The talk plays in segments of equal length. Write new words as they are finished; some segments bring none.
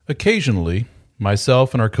Occasionally,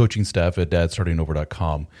 myself and our coaching staff at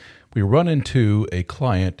dadstartingover.com, we run into a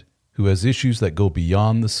client who has issues that go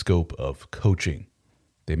beyond the scope of coaching.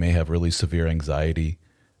 They may have really severe anxiety,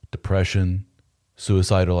 depression,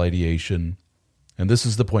 suicidal ideation, and this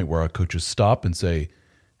is the point where our coaches stop and say,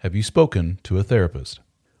 have you spoken to a therapist?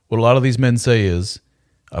 What a lot of these men say is,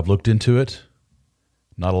 I've looked into it,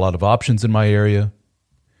 not a lot of options in my area,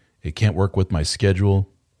 it can't work with my schedule,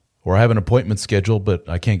 or I have an appointment scheduled, but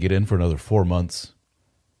I can't get in for another 4 months.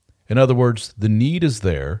 In other words, the need is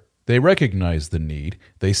there. They recognize the need.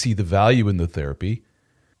 They see the value in the therapy,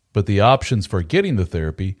 but the options for getting the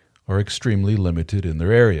therapy are extremely limited in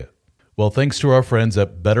their area. Well, thanks to our friends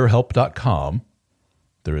at BetterHelp.com,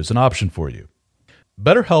 there is an option for you.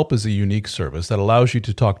 BetterHelp is a unique service that allows you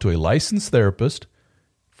to talk to a licensed therapist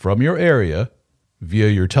from your area via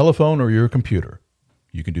your telephone or your computer.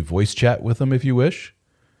 You can do voice chat with them if you wish.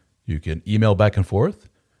 You can email back and forth.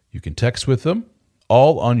 You can text with them,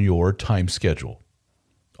 all on your time schedule,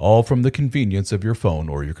 all from the convenience of your phone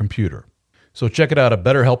or your computer. So check it out at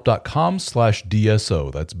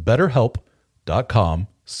betterhelp.com/DSO. That's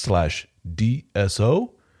betterhelp.com/DSO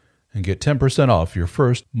and get 10% off your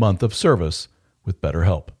first month of service with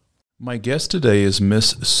BetterHelp. My guest today is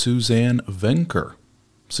Miss Suzanne Venker.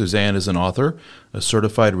 Suzanne is an author, a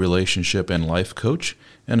certified relationship and life coach,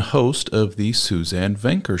 and host of the Suzanne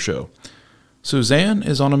Venker Show. Suzanne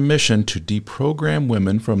is on a mission to deprogram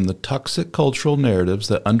women from the toxic cultural narratives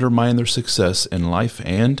that undermine their success in life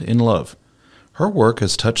and in love. Her work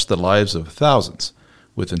has touched the lives of thousands,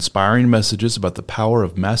 with inspiring messages about the power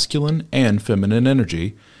of masculine and feminine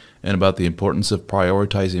energy, and about the importance of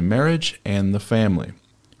prioritizing marriage and the family.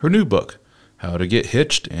 Her new book, How to Get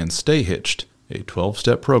Hitched and Stay Hitched, a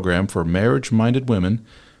 12-step program for marriage-minded women,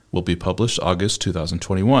 will be published August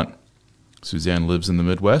 2021. Suzanne lives in the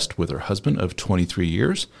Midwest with her husband of 23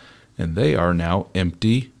 years, and they are now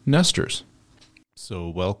empty nesters. So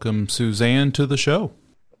welcome, Suzanne, to the show.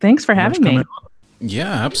 Thanks for having me.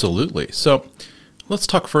 Yeah, absolutely. So let's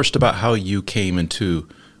talk first about how you came into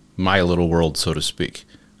my little world, so to speak.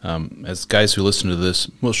 As guys who listen to this,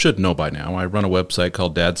 should know by now, I run a website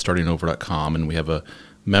called dadstartingover.com, and we have a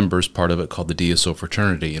members part of it called the DSO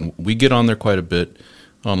Fraternity. And we get on there quite a bit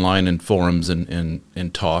online in forums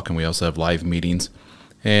and talk, and we also have live meetings.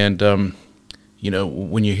 And,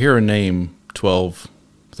 when you hear a name 12,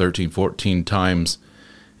 13, 14 times,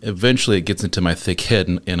 eventually it gets into my thick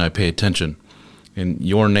head and I pay attention. And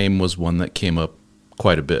your name was one that came up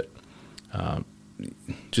quite a bit.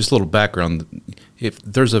 Just a little background. If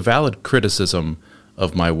there's a valid criticism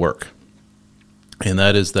of my work, and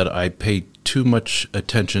that is that I pay too much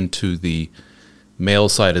attention to the male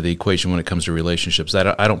side of the equation when it comes to relationships,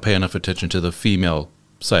 that I don't pay enough attention to the female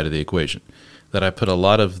side of the equation, that I put a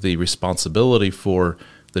lot of the responsibility for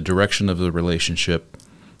the direction of the relationship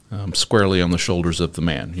squarely on the shoulders of the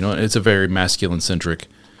man. It's a very masculine-centric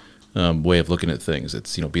way of looking at things.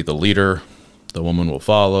 It's, be the leader, the woman will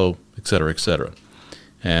follow, et cetera, et cetera.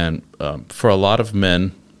 And for a lot of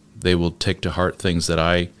men, they will take to heart things that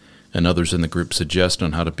I and others in the group suggest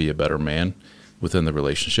on how to be a better man within the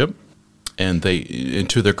relationship. And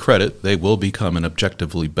to their credit, they will become an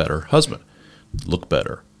objectively better husband, look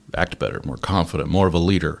better, act better, more confident, more of a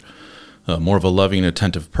leader, more of a loving,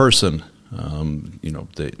 attentive person.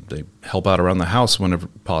 They help out around the house whenever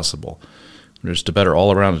possible. They're just a better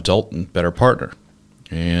all-around adult and better partner.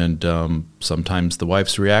 And sometimes the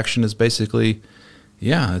wife's reaction is basically,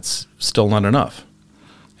 yeah, it's still not enough.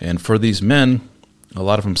 And for these men, a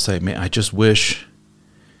lot of them say, man, I just wish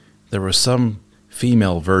there was some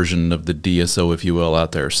female version of the DSO, if you will,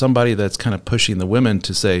 out there. Somebody that's kind of pushing the women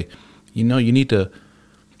to say, you need to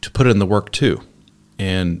put in the work too.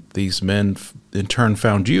 And these men in turn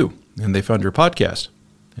found you, and they found your podcast,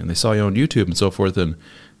 and they saw you on YouTube and so forth, and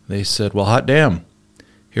they said, well, hot damn,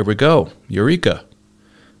 here we go, eureka.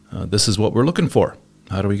 This is what we're looking for.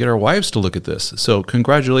 How do we get our wives to look at this? So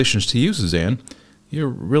congratulations to you, Suzanne. You're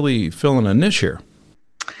really filling a niche here.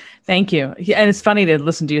 Thank you. And it's funny to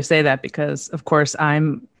listen to you say that because, of course,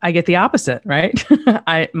 I get the opposite, right?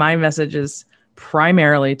 My message is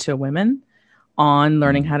primarily to women on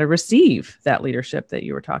learning how to receive that leadership that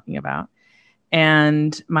you were talking about.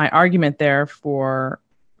 And my argument there for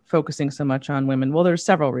focusing so much on women, well, there's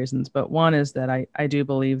several reasons, but one is that I do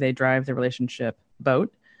believe they drive the relationship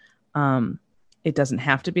boat. It doesn't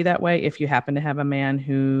have to be that way if you happen to have a man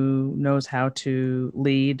who knows how to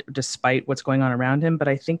lead despite what's going on around him. But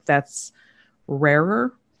I think that's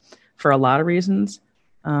rarer for a lot of reasons.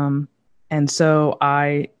 And so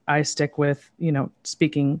I stick with,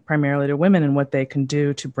 speaking primarily to women and what they can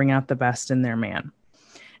do to bring out the best in their man.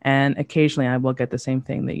 And occasionally I will get the same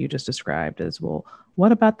thing that you just described as, well,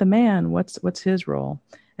 what about the man? What's his role?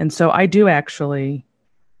 And so I do actually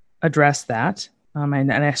address that.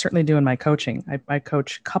 And I certainly do in my coaching. I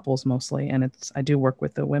coach couples mostly, and I do work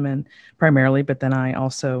with the women primarily, but then I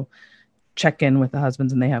also check in with the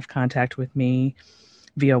husbands, and they have contact with me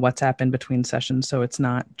via WhatsApp in between sessions. So it's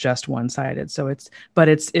not just one-sided. So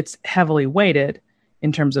it's heavily weighted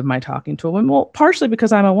in terms of my talking to a woman. Well, partially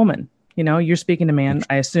because I'm a woman. You're speaking to man,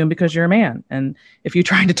 I assume, because you're a man. And if you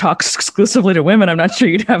tried to talk exclusively to women, I'm not sure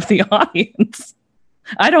you'd have the audience.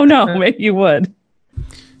 I don't know. Maybe you would.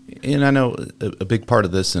 And I know a big part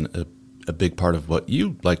of this, and a big part of what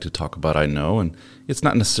you like to talk about, I know, and it's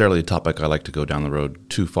not necessarily a topic I like to go down the road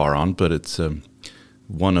too far on, but it's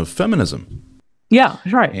one of feminism. Yeah,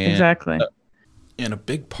 right. Exactly. And a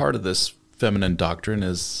big part of this feminine doctrine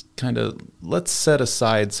is kind of, let's set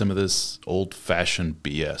aside some of this old-fashioned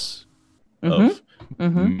BS of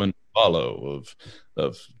men follow,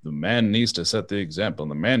 of the man needs to set the example,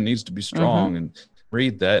 and the man needs to be strong, and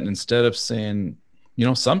read that. And instead of saying,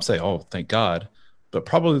 some say, oh, thank God, but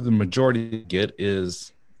probably the majority get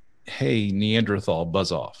is, hey, Neanderthal,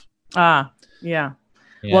 buzz off. Ah, yeah.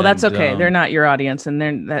 And, well, that's okay. They're not your audience, and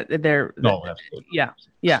they're no, absolutely.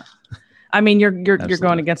 Yeah. I mean, you're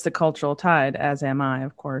going against the cultural tide, as am I,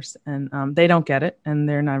 of course, and they don't get it, and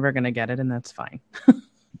they're never going to get it, and that's fine.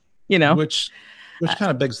 Which kind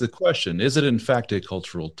of begs the question: is it in fact a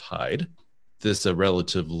cultural tide? This a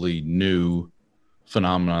relatively new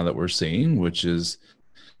phenomenon that we're seeing, which is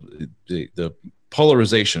the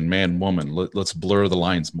polarization, man, woman. Let's blur the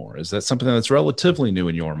lines more. Is that something that's relatively new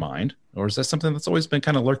in your mind, or is that something that's always been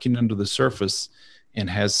kind of lurking under the surface and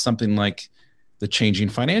has something like the changing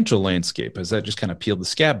financial landscape? Has that just kind of peeled the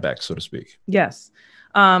scab back, so to speak? Yes.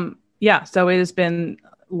 Yeah. So it has been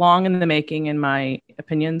long in the making, in my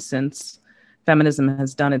opinion, since feminism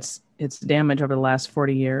has done its damage over the last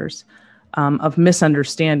 40 years of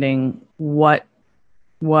misunderstanding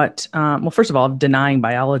well, first of all, denying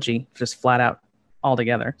biology just flat out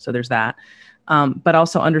altogether. So there's that. But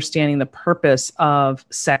also understanding the purpose of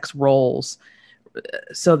sex roles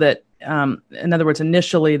so that, in other words,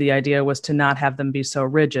 initially the idea was to not have them be so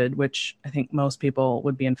rigid, which I think most people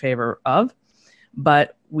would be in favor of,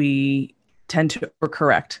 but we tend to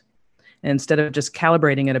overcorrect. And instead of just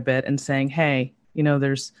calibrating it a bit and saying, hey,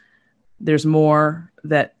 there's more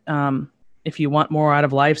that, if you want more out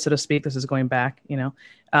of life, so to speak, this is going back, here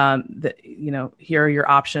are your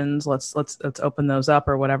options. Let's open those up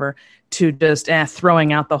or whatever, to just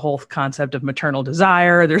throwing out the whole concept of maternal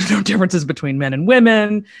desire. There's no differences between men and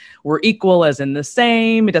women. We're equal as in the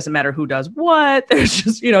same. It doesn't matter who does what. There's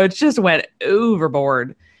just, it just went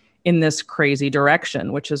overboard in this crazy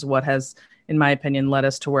direction, which is what has, in my opinion, led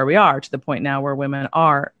us to where we are, to the point now where women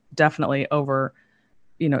are definitely over,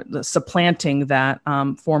 supplanting that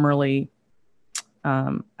formerly,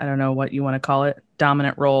 I don't know what you want to call it,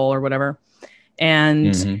 dominant role or whatever. And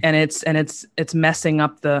it's messing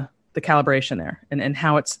up the calibration there and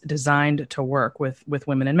how it's designed to work with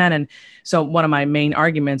women and men. And so one of my main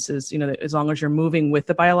arguments is, that as long as you're moving with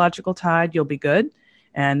the biological tide, you'll be good.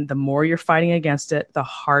 And the more you're fighting against it, the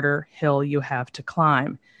harder hill you have to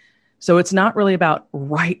climb. So it's not really about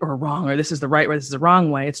right or wrong, or this is the right way, this is the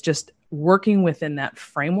wrong way. It's just working within that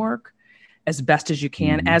framework as best as you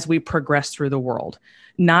can as we progress through the world,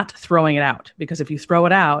 not throwing it out. Because if you throw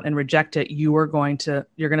it out and reject it, you're going to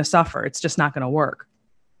suffer. It's just not going to work.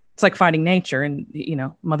 It's like fighting nature, and,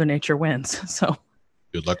 Mother Nature wins. So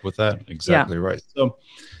good luck with that. Exactly right. So,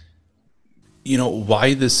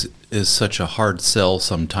 why this is such a hard sell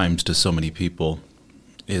sometimes to so many people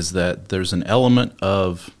is that there's an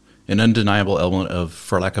undeniable element of,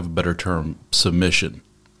 for lack of a better term, submission.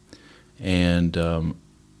 And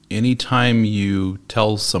anytime you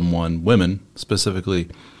tell someone, women specifically,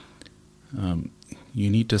 you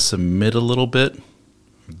need to submit a little bit,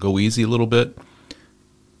 go easy a little bit,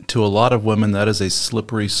 to a lot of women, that is a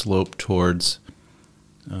slippery slope towards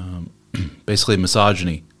basically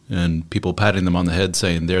misogyny and people patting them on the head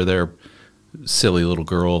saying, there, silly little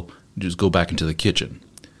girl, just go back into the kitchen.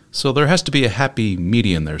 So there has to be a happy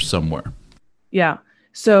median there somewhere. Yeah.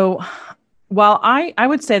 So while I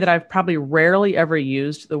would say that I've probably rarely ever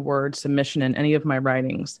used the word submission in any of my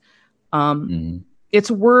writings,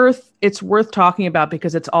 it's worth talking about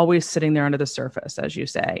because it's always sitting there under the surface, as you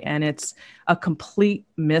say, and it's a complete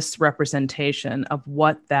misrepresentation of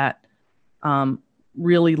what that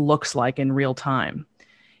really looks like in real time.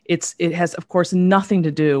 It has, of course, nothing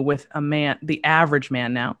to do with a man, the average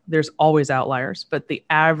man. Now, there's always outliers, but the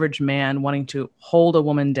average man wanting to hold a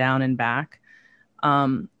woman down and back,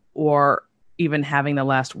 or even having the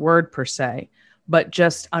last word per se, but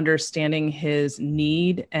just understanding his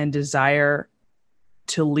need and desire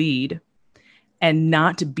to lead and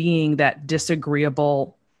not being that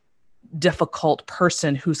disagreeable, difficult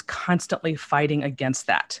person who's constantly fighting against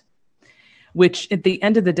that, which at the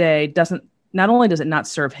end of the day not only does it not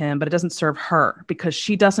serve him, but it doesn't serve her, because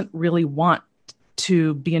she doesn't really want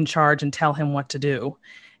to be in charge and tell him what to do.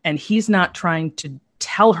 And he's not trying to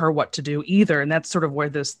tell her what to do either. And that's sort of where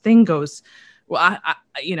this thing goes. Well,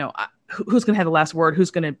 who's going to have the last word?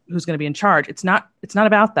 Who's going to be in charge? It's not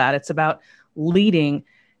about that. It's about leading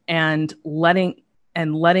and letting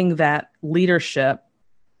that leadership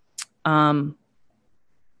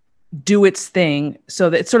do its thing, so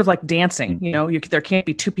that it's sort of like dancing. There can't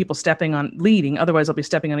be two people leading, otherwise they'll be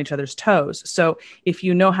stepping on each other's toes. So if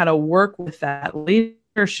you know how to work with that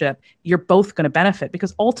leadership, you're both going to benefit,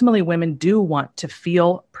 because ultimately women do want to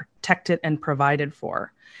feel protected and provided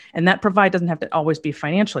for. And that provide doesn't have to always be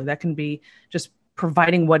financially. That can be just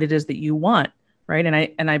providing what it is that you want, right?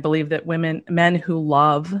 And I believe that men who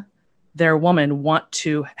love their woman want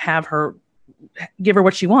to have her, give her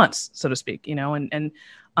what she wants, so to speak,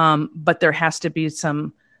 but there has to be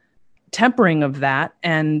some tempering of that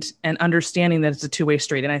and understanding that it's a two-way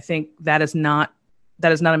street. And I think that is not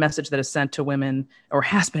a message that is sent to women, or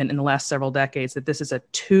has been in the last several decades, that this is a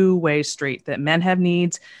two-way street, that men have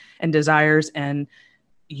needs and desires, and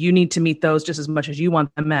you need to meet those just as much as you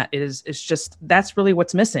want them met. It's just, that's really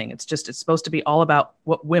what's missing. It's supposed to be all about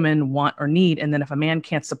what women want or need. And then if a man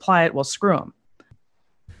can't supply it, well, screw him.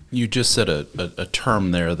 You just said a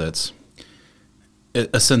term there that's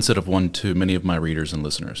a sensitive one to many of my readers and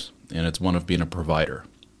listeners, and it's one of being a provider.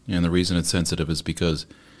 And the reason it's sensitive is because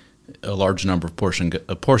a large number of portion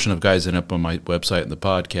of guys end up on my website and the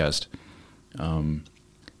podcast,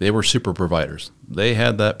 they were super providers. They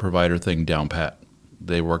had that provider thing down pat.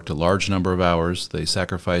 They worked a large number of hours. They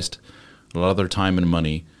sacrificed a lot of their time and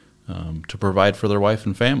money to provide for their wife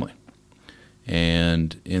and family.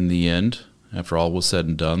 And in the end, after all was said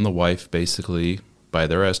and done, the wife basically, by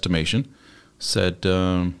their estimation, said,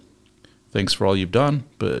 thanks for all you've done,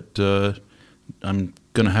 but I'm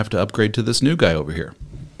going to have to upgrade to this new guy over here.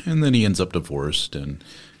 And then he ends up divorced and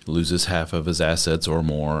loses half of his assets or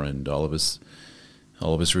more, and all of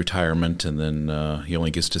his retirement, and then he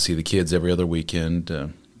only gets to see the kids every other weekend.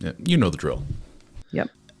 You know the drill. Yep.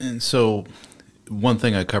 And so one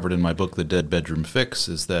thing I covered in my book, The Dead Bedroom Fix,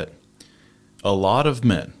 is that a lot of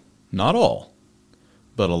men, not all,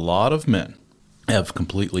 but a lot of men have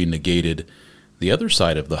completely negated the other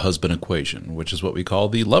side of the husband equation, which is what we call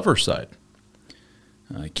the lover side.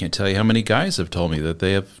 I can't tell you how many guys have told me that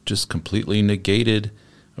they have just completely negated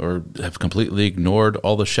or have completely ignored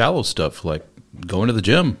all the shallow stuff, like going to the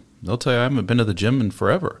gym. They'll tell you, I haven't been to the gym in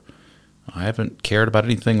forever. I haven't cared about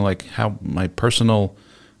anything like how my personal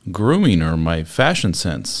grooming or my fashion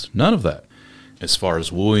sense. None of that. As far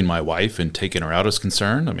as wooing my wife and taking her out is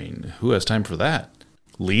concerned, I mean, who has time for that?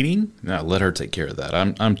 Leading? No, let her take care of that.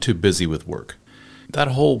 I'm too busy with work. That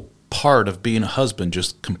whole part of being a husband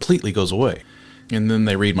just completely goes away. And then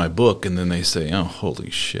they read my book and then they say, oh, holy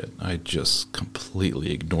shit, I just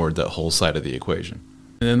completely ignored that whole side of the equation.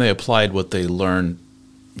 And then they applied what they learned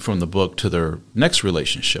from the book to their next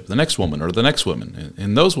relationship, the next woman or the next woman.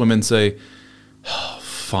 And those women say, oh,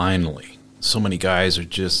 finally, so many guys are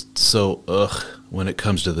just so when it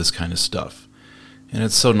comes to this kind of stuff. And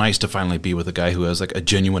it's so nice to finally be with a guy who has like a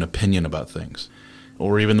genuine opinion about things.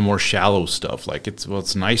 Or even the more shallow stuff. Like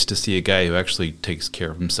it's nice to see a guy who actually takes care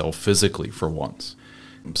of himself physically for once.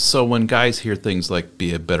 So when guys hear things like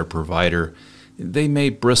be a better provider, they may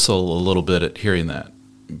bristle a little bit at hearing that,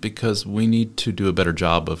 because we need to do a better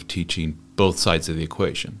job of teaching both sides of the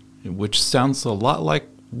equation, which sounds a lot like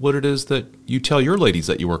what it is that you tell your ladies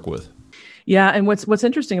that you work with. Yeah, and what's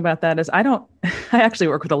interesting about that is I actually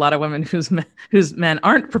work with a lot of women whose men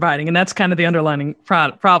aren't providing, and that's kind of the underlying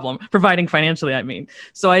problem, providing financially, I mean.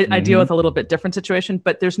 So I deal with a little bit different situation,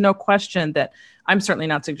 but there's no question that I'm certainly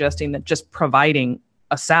not suggesting that just providing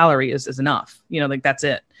a salary is enough. Like that's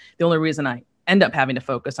it. The only reason I end up having to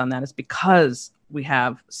focus on that is because we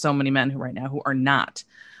have so many men right now who are not,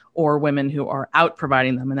 or women who are out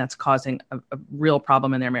providing them, and that's causing a real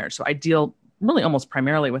problem in their marriage. So I deal really almost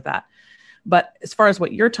primarily with that. But as far as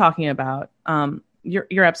what you're talking about,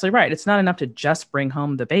 you're absolutely right. It's not enough to just bring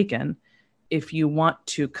home the bacon. If you want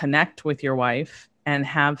to connect with your wife and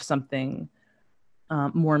have something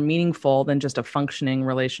more meaningful than just a functioning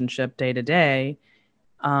relationship day to day,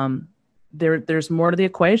 there's more to the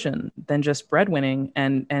equation than just breadwinning.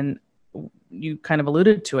 And you kind of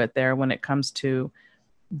alluded to it there when it comes to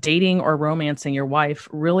dating or romancing your wife,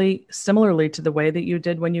 really similarly to the way that you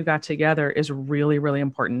did when you got together, is really, really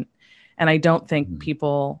important. And I don't think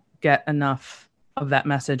people get enough of that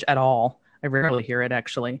message at all. I rarely hear it,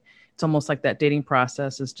 actually. It's almost like that dating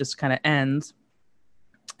process is just kind of ends.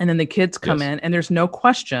 And then the kids come in, and there's no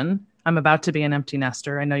question, I'm about to be an empty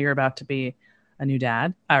nester. I know you're about to be a new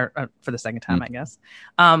dad, or for the second time, I guess.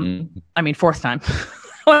 I mean, fourth time.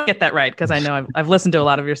 I want to get that right, because I know I've listened to a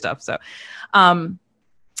lot of your stuff. So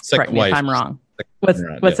correct me if I'm wrong. What's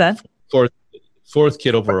that? Fourth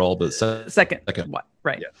kid overall, but second. What?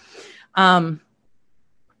 Right. Yeah.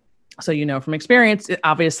 So, you know, from experience,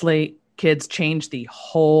 obviously kids change the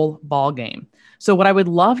whole ball game. So what I would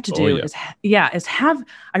love to do is have,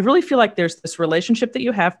 I really feel like there's this relationship that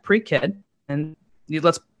you have pre-kid, and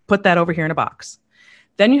let's put that over here in a box.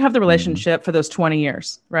 Then you have the relationship for those 20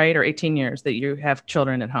 years, right? Or 18 years that you have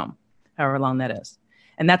children at home, however long that is.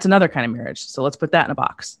 And that's another kind of marriage. So let's put that in a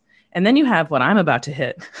box. And then you have what I'm about to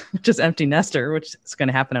hit, which is empty nester, which is going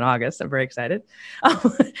to happen in August. I'm very excited.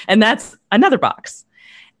 And that's another box.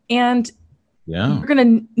 And you're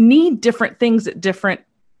going to need different things at different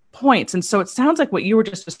points. And so it sounds like what you were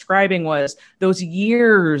just describing was those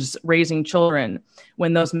years raising children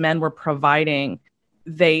when those men were providing,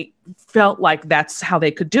 they felt like that's how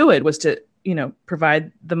they could do it, was to, you know,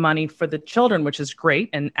 provide the money for the children, which is great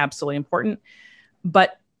and absolutely important.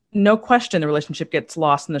 But no question, the relationship gets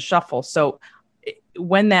lost in the shuffle. So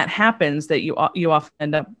when that happens, that you often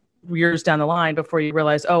end up years down the line before you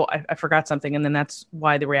realize, oh, I forgot something. And then that's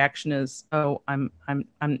why the reaction is, oh, I'm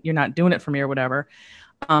you're not doing it for me or whatever.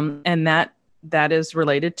 And that is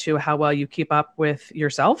related to how well you keep up with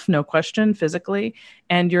yourself, no question, physically,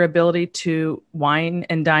 and your ability to wine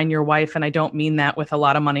and dine your wife. And I don't mean that with a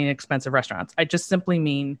lot of money in expensive restaurants. I just simply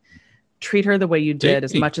mean treat her the way you did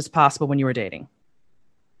as much as possible when you were dating.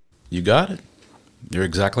 You got it. You're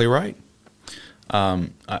exactly right. I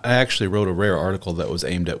actually wrote a rare article that was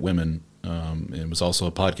aimed at women. It was also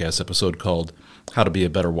a podcast episode called How to Be a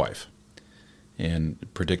Better Wife. And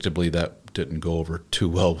predictably, that didn't go over too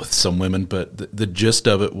well with some women, but the gist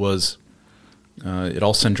of it was it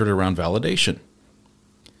all centered around validation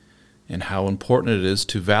and how important it is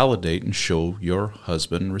to validate and show your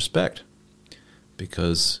husband respect,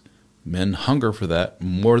 because men hunger for that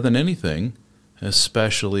more than anything,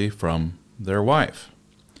 especially from their wife.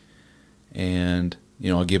 And,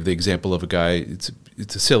 you know, I'll give the example of a guy,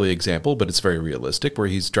 it's a silly example, but it's very realistic, where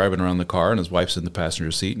he's driving around the car and his wife's in the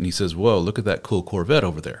passenger seat and he says, whoa, look at that cool Corvette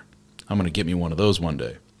over there. I'm going to get me one of those one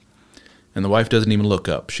day. And the wife doesn't even look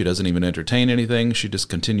up. She doesn't even entertain anything. She just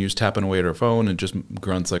continues tapping away at her phone and just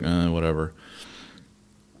grunts like, whatever.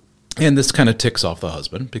 And this kind of ticks off the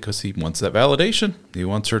husband because he wants that validation. He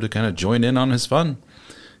wants her to kind of join in on his fun.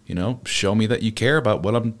 You know, show me that you care about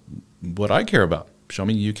what I care about. Show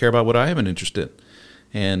me you care about what I have an interest in.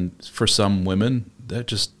 And for some women, that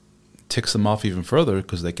just ticks them off even further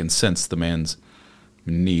because they can sense the man's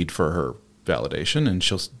need for her validation. And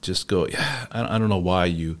she'll just go, yeah, I don't know why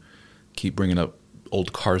you keep bringing up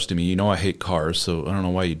old cars to me. You know I hate cars, so I don't know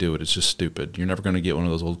why you do it. It's just stupid. You're never going to get one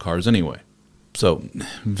of those old cars anyway. So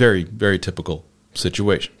very, very typical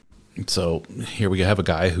situation. So here we have a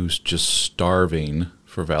guy who's just starving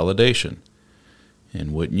for validation.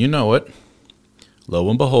 And wouldn't you know it, lo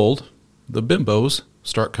and behold, the bimbos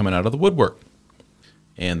start coming out of the woodwork.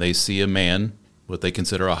 And they see a man, what they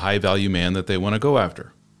consider a high-value man that they want to go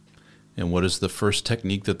after. And what is the first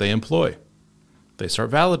technique that they employ? They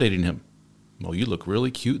start validating him. Well, you look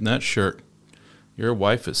really cute in that shirt. Your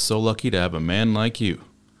wife is so lucky to have a man like you.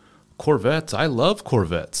 Corvettes, I love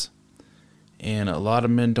Corvettes. And a lot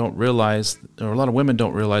of men don't realize, or a lot of women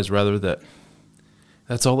don't realize rather, that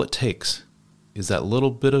that's all it takes is that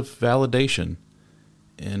little bit of validation,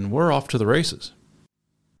 and we're off to the races.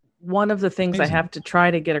 One of the things I have to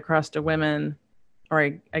try to get across to women,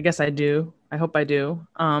 or I guess I do, I hope I do,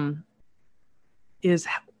 is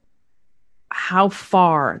how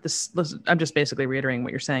far this, I'm just basically reiterating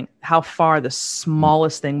what you're saying, how far the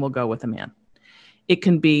smallest thing will go with a man. It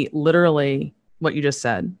can be literally what you just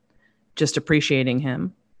said, just appreciating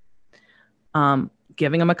him,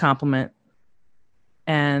 giving him a compliment,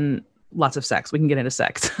 and lots of sex. We can get into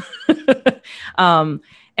sex.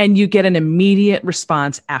 And you get an immediate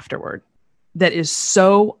response afterward that is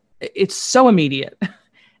it's so immediate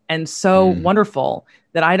and so wonderful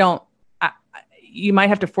that you might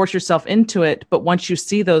have to force yourself into it, but once you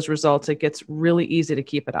see those results, it gets really easy to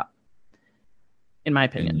keep it up, in my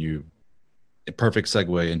opinion. And a perfect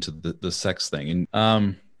segue into the sex thing.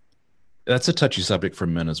 And that's a touchy subject for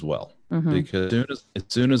men as well, because as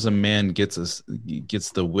soon as a man gets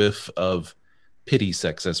the whiff of pity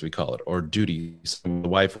sex, as we call it, or duty, so the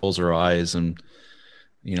wife rolls her eyes and,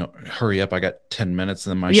 hurry up, I got 10 minutes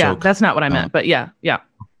and then my show. Yeah, that's not what I meant, but yeah.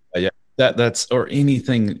 That's or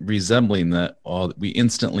anything resembling that, we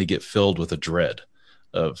instantly get filled with a dread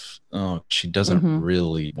of, oh, she doesn't Mm-hmm.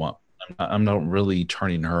 really want, I'm not really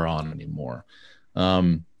turning her on anymore.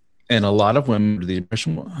 um and a lot of women do the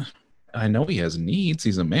impression, well, I know he has needs,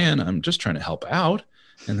 he's a man, I'm just trying to help out.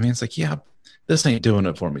 And the man's like, yeah, this ain't doing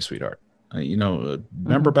it for me, sweetheart. Remember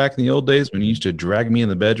Mm-hmm. back in the old days when you used to drag me in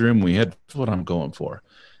the bedroom, we had what I'm going for.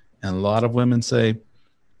 And a lot of women say,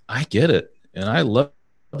 I get it, and I love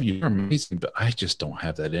you. You're amazing, but I just don't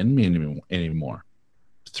have that in me anymore.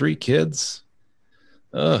 3 kids?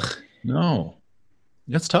 Ugh, no.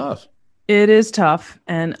 That's tough. It is tough.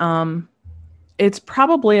 And it's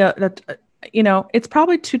probably it's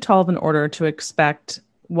probably too tall of an order to expect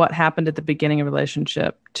what happened at the beginning of a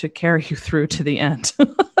relationship to carry you through to the end.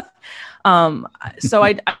 So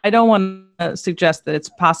I don't want to suggest that it's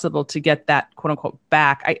possible to get that quote unquote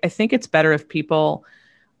back. I think it's better if people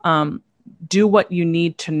do what you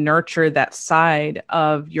need to nurture that side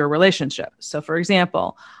of your relationship. So, for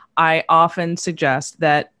example, I often suggest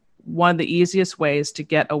that one of the easiest ways to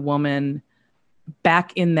get a woman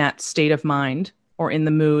back in that state of mind or in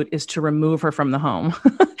the mood is to remove her from the home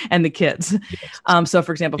and the kids. Yes. So,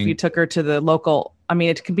 for example, if you took her to the local, I mean,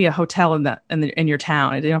 it can be a hotel in your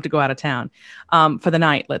town. You don't have to go out of town for the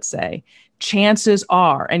night, let's say. Chances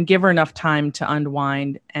are, and give her enough time to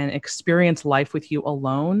unwind and experience life with you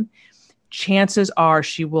alone. Chances are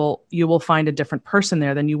you will find a different person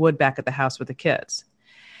there than you would back at the house with the kids.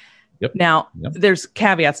 Yep. Now, Yep. there's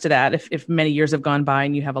caveats to that. If many years have gone by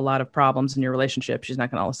and you have a lot of problems in your relationship, she's not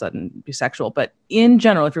going to all of a sudden be sexual. But in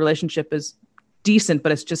general, if your relationship is decent,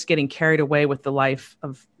 but it's just getting carried away with the life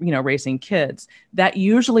of, raising kids, that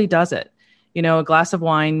usually does it. A glass of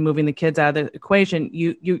wine, moving the kids out of the equation,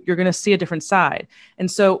 you're going to see a different side. And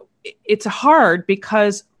so it's hard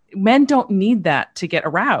because men don't need that to get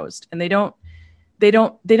aroused, and they don't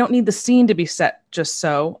need the scene to be set just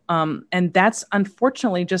so. And that's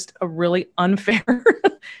unfortunately just a really unfair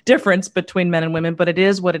difference between men and women, but it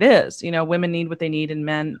is what it is. Women need what they need and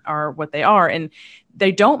men are what they are, and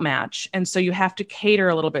they don't match. And so you have to cater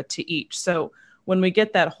a little bit to each. So when we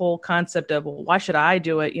get that whole concept of, well, why should I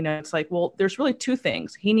do it? It's like, well, there's really two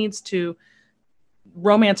things. He needs to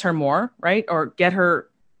romance her more, right? Or get her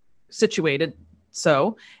situated.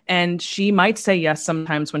 And she might say yes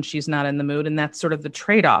sometimes when she's not in the mood, and that's sort of the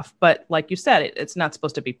trade-off. But like you said, it's not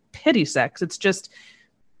supposed to be pity sex. It's just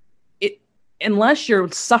unless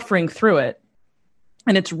you're suffering through it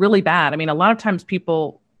and it's really bad. I mean, a lot of times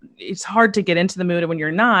it's hard to get into the mood when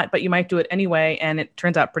you're not, but you might do it anyway, and it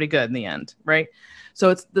turns out pretty good in the end, right?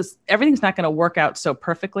 So everything's not going to work out so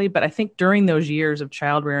perfectly, but I think during those years of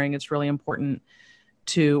child rearing, it's really important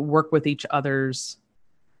to work with each other's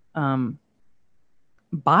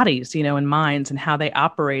bodies, and minds and how they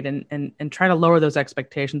operate, and try to lower those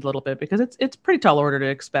expectations a little bit, because it's pretty tall order to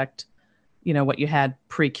expect, what you had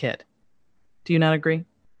pre-kid. Do you not agree?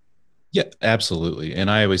 Yeah, absolutely.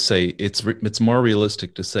 And I always say it's more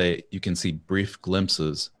realistic to say you can see brief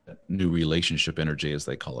glimpses, new relationship energy, as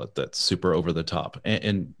they call it, that's super over the top.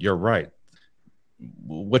 And you're right.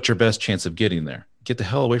 What's your best chance of getting there? Get the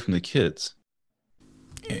hell away from the kids.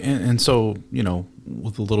 And so,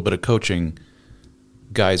 with a little bit of coaching,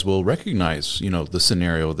 guys will recognize, the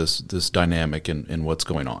scenario, this dynamic and what's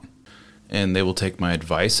going on. And they will take my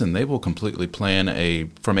advice and they will completely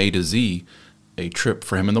plan from A to Z, a trip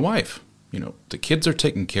for him and the wife. The kids are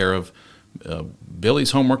taken care of.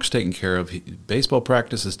 Billy's homework's taken care of. Baseball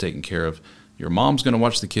practice is taken care of. Your mom's going to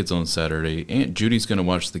watch the kids on Saturday. Aunt Judy's going to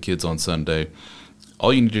watch the kids on Sunday.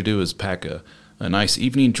 All you need to do is pack a nice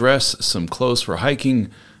evening dress, some clothes for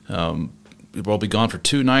hiking. We'll be gone for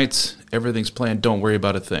 2 nights. Everything's planned. Don't worry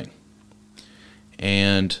about a thing.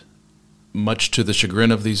 And much to the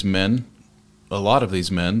chagrin of these men, a lot of these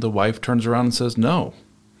men, the wife turns around and says, no,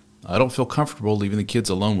 I don't feel comfortable leaving the kids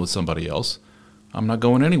alone with somebody else. I'm not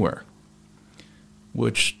going anywhere.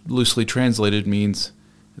 Which, loosely translated, means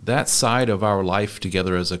that side of our life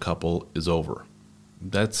together as a couple is over.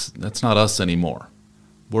 That's not us anymore.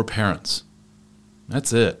 We're parents.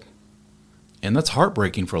 That's it. And that's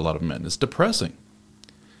heartbreaking for a lot of men. It's depressing.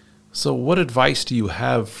 So what advice do you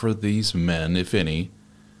have for these men, if any,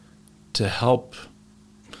 to help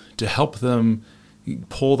them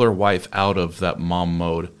pull their wife out of that mom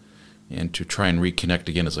mode and to try and reconnect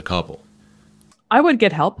again as a couple? I would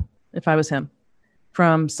get help if I was him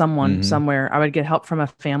from someone somewhere. I would get help from a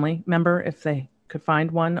family member if they could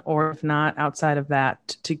find one, or if not, outside of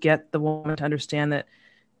that, to get the woman to understand that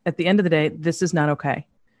at the end of the day, this is not okay.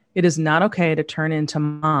 It is not okay to turn into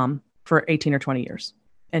mom for 18 or 20 years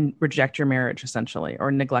and reject your marriage, essentially,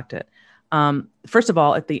 or neglect it. First of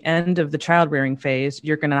all, at the end of the child rearing phase,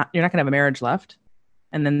 you're not gonna have a marriage left,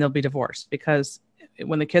 and then they'll be divorced, because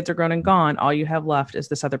when the kids are grown and gone, all you have left is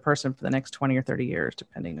this other person for the next 20 or 30 years,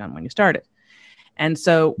 depending on when you started. And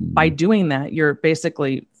so by doing that, you're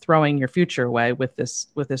basically throwing your future away with this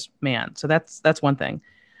man. So that's one thing.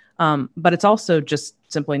 But it's also just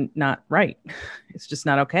simply not right. It's just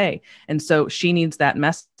not okay. And so she needs that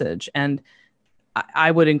message. And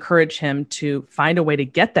I would encourage him to find a way to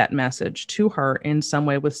get that message to her in some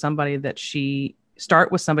way, with somebody that she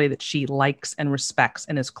likes and respects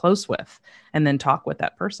and is close with, and then talk with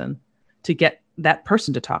that person to get that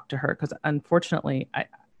person to talk to her. Because unfortunately,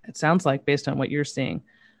 it sounds like, based on what you're seeing,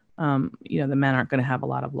 the men aren't going to have a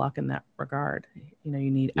lot of luck in that regard. You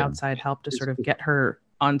need outside help to sort of get her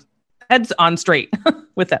heads on straight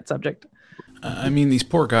with that subject. I mean, these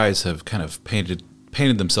poor guys have kind of painted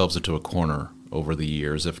themselves into a corner over the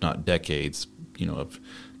years, if not decades, of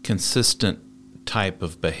consistent type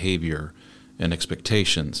of behavior and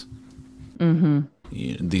expectations. Mm-hmm.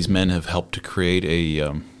 These men have helped to create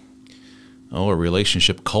a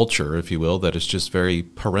relationship culture, if you will, that is just very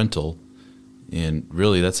parental, and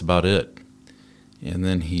really that's about it. And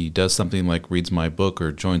then he does something like reads my book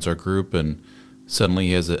or joins our group, and suddenly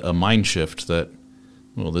he has a mind shift that,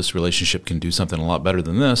 well, this relationship can do something a lot better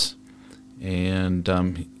than this. And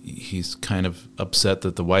he's kind of upset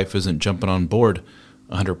that the wife isn't jumping on board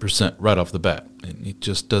 100% right off the bat. And it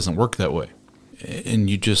just doesn't work that way. And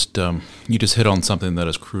you just hit on something that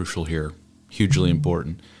is crucial here, hugely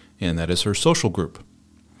important, and that is her social group.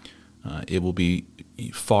 It will be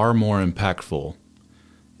far more impactful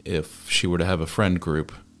if she were to have a friend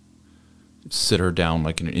group sit her down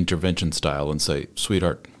like in an intervention style and say,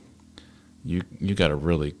 "Sweetheart, you got a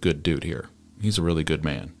really good dude here. He's a really good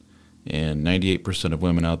man. And 98% of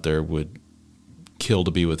women out there would kill to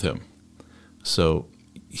be with him. So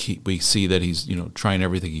we see that he's trying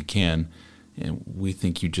everything he can, and we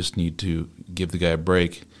think you just need to give the guy a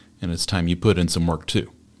break, and it's time you put in some work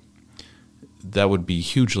too." That would be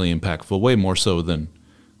hugely impactful, way more so than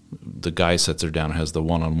the guy sits her down and has the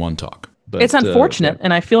one-on-one talk. But it's unfortunate,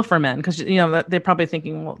 and I feel for men, because they're probably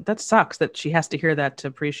thinking, well, that sucks that she has to hear that to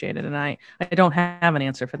appreciate it. And I don't have an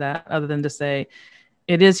answer for that, other than to say,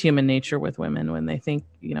 it is human nature with women. When they think,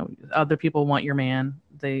 other people want your man,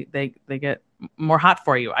 they get more hot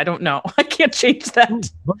for you. I don't know. I can't change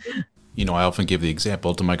that. I often give the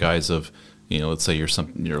example to my guys of, let's say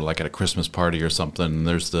you're like at a Christmas party or something, and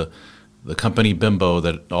there's the company bimbo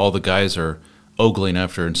that all the guys are ogling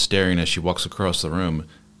after and staring as she walks across the room.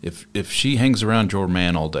 If she hangs around your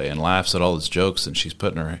man all day and laughs at all his jokes, and she's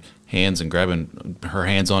putting her hands and grabbing her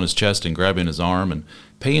hands on his chest and grabbing his arm and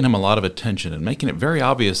paying him a lot of attention and making it very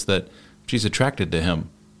obvious that she's attracted to him,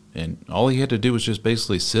 and all he had to do was just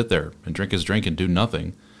basically sit there and drink his drink and do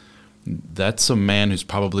nothing, that's a man who's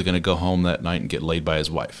probably going to go home that night and get laid by his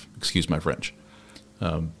wife. Excuse my French.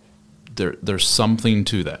 There's something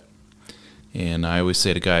to that. And I always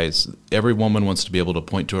say to guys, every woman wants to be able to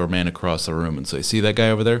point to her man across the room and say, "See that guy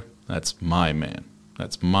over there? That's my man.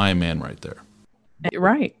 That's my man right there."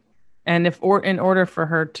 Right. And in order for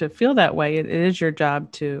her to feel that way, it is your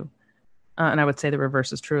job to, and I would say the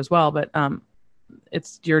reverse is true as well, but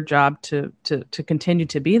it's your job to continue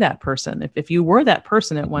to be that person. If you were that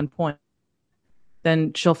person at one point,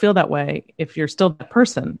 then she'll feel that way if you're still that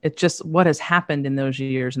person. It's just what has happened in those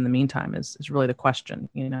years in the meantime is really the question,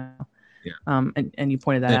 Yeah. And you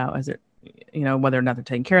pointed that out, as it, whether or not they're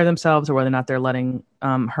taking care of themselves, or whether or not they're letting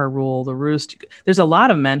her rule the roost. There's a lot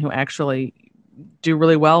of men who actually do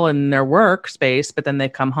really well in their workspace, but then they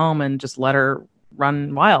come home and just let her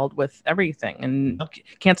run wild with everything, and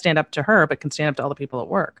can't stand up to her, but can stand up to all the people at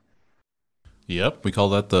work. Yep, we call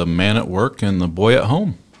that the man at work and the boy at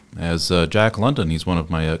home. As Jack London, he's one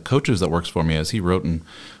of my coaches that works for me, as he wrote in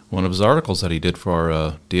one of his articles that he did for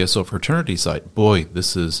our DSO fraternity site. Boy,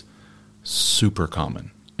 this is super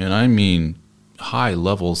common. And I mean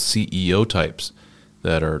high-level CEO types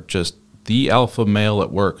that are just the alpha male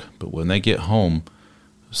at work, but when they get home,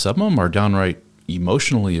 some of them are downright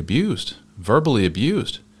emotionally abused, verbally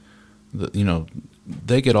abused.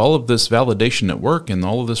 They get all of this validation at work and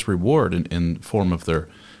all of this reward in form of their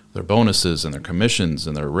bonuses and their commissions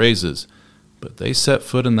and their raises, but they set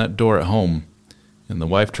foot in that door at home, and the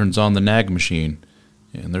wife turns on the nag machine,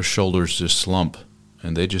 and their shoulders just slump,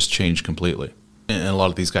 and they just change completely. And a lot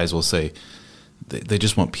of these guys will say they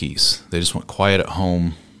just want peace. They just want quiet at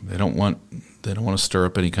home. They don't want to stir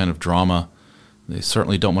up any kind of drama. They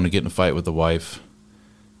certainly don't want to get in a fight with the wife.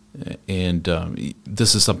 And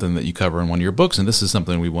this is something that you cover in one of your books, and this is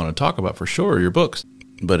something we want to talk about for sure, your books.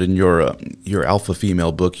 But in your alpha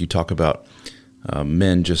female book, you talk about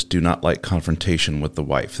Men just do not like confrontation with the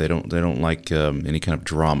wife. They don't like any kind of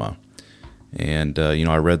drama. And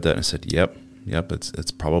I read that and I said, yep,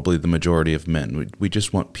 it's probably the majority of men. We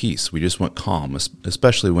just want peace. We just want calm,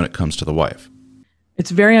 especially when it comes to the wife. It's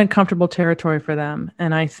very uncomfortable territory for them.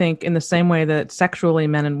 And I think in the same way that sexually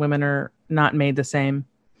men and women are not made the same,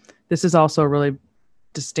 this is also a really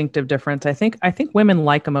distinctive difference. I think women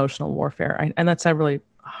like emotional warfare, and that's a really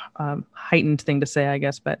heightened thing to say, I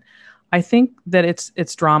guess. But I think that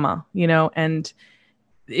it's drama, and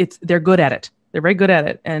they're good at it. They're very good at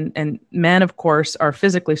it. And men, of course, are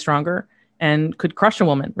physically stronger and could crush a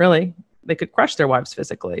woman. Really, they could crush their wives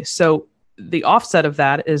physically. So the offset of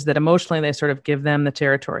that is that emotionally they sort of give them the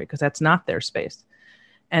territory because that's not their space.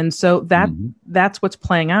 And so that's what's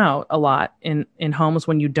playing out a lot in homes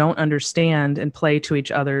when you don't understand and play to each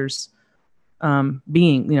other's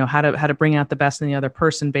being, how to bring out the best in the other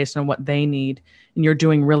person based on what they need. And you're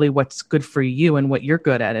doing really what's good for you and what you're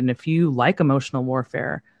good at. And if you like emotional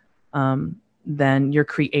warfare, then you're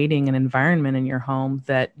creating an environment in your home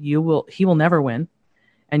that he will never win,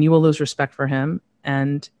 and you will lose respect for him.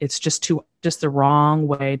 And it's just the wrong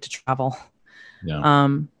way to travel.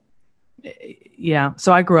 Yeah.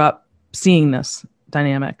 So I grew up seeing this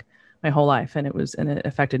dynamic my whole life, and it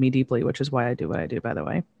affected me deeply, which is why I do what I do, by the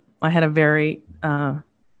way. I had a very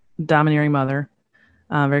domineering mother,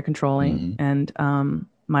 very controlling. And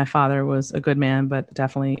my father was a good man, but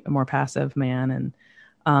definitely a more passive man, and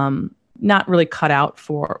not really cut out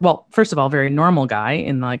for, well, first of all, very normal guy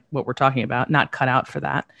in like what we're talking about, not cut out for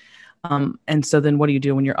that. And so then what do you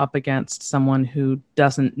do when you're up against someone who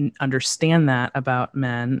doesn't understand that about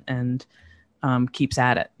men and keeps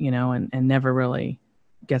at it, and never really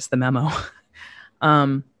gets the memo?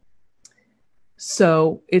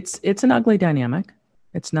 So it's an ugly dynamic.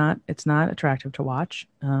 It's not attractive to watch.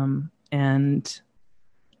 And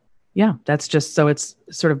yeah, that's just, so it's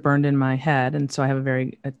sort of burned in my head. And so I have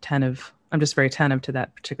I'm just very attentive to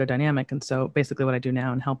that particular dynamic. And so basically what I do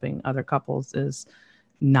now in helping other couples is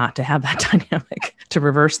not to have that dynamic, to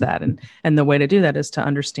reverse that. And the way to do that is to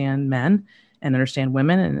understand men and understand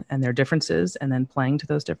women and their differences, and then playing to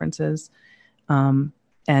those differences. And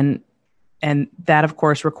that, of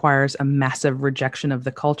course, requires a massive rejection of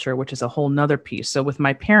the culture, which is a whole nother piece. So with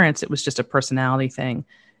my parents, it was just a personality thing,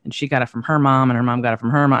 and she got it from her mom and her mom got it from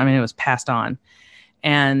her mom. I mean, it was passed on.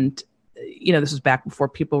 And, this was back before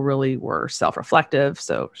people really were self-reflective.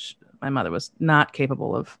 So my mother was not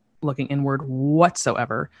capable of looking inward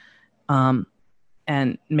whatsoever,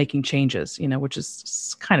 and making changes, which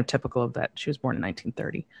is kind of typical of that. She was born in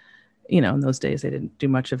 1930. In those days, they didn't do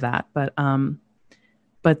much of that, but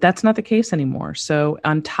that's not the case anymore. So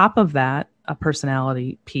on top of that, a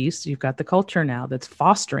personality piece, you've got the culture now that's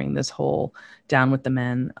fostering this whole down with the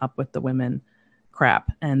men, up with the women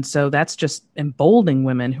crap. And so that's just emboldening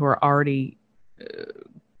women who are already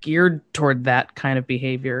geared toward that kind of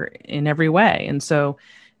behavior in every way. And so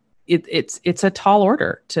it's a tall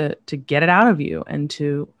order to get it out of you and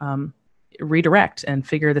to redirect and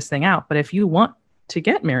figure this thing out. But if you want to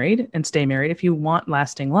get married and stay married, if you want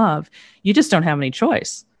lasting love, you just don't have any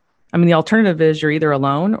choice. I mean, the alternative is you're either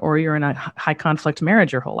alone or you're in a high conflict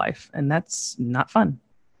marriage your whole life, and that's not fun.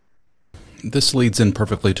 This leads in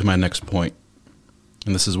perfectly to my next point,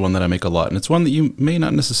 and this is one that I make a lot, and it's one that you may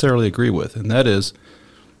not necessarily agree with, and that is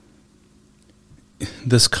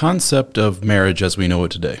this concept of marriage as we know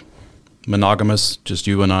it today. Monogamous, just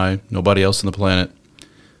you and I, nobody else on the planet.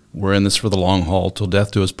 We're in this for the long haul, till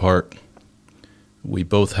death do us part. We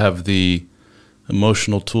both have the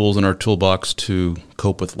emotional tools in our toolbox to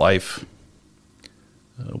cope with life.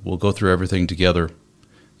 We'll go through everything together.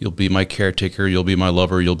 You'll be my caretaker, you'll be my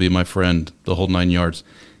lover, you'll be my friend, the whole 9 yards.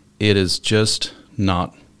 It is just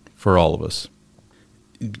not for all of us.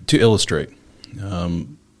 To illustrate,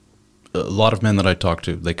 a lot of men that I talk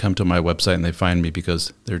to, they come to my website and they find me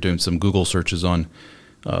because they're doing some Google searches on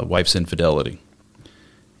wife's infidelity.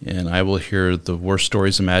 And I will hear the worst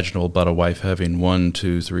stories imaginable about a wife having 1,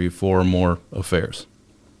 2, 3, 4 more affairs.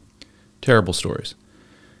 Terrible stories.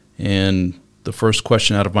 And the first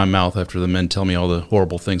question out of my mouth after the men tell me all the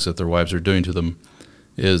horrible things that their wives are doing to them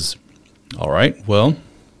is, all right, well,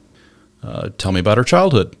 tell me about her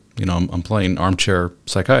childhood. I'm playing armchair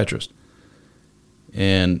psychiatrist.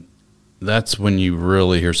 And that's when you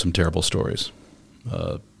really hear some terrible stories.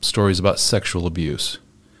 Stories about sexual abuse.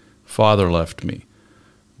 Father left me.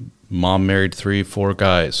 Mom married 3, 4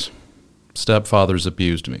 guys. Stepfathers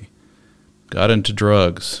abused me. Got into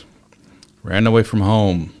drugs. Ran away from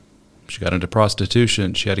home. She got into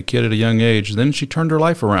prostitution. She had a kid at a young age. Then she turned her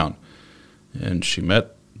life around. And she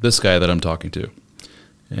met this guy that I'm talking to.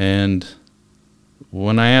 And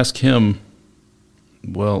when I ask him,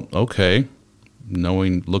 well, okay,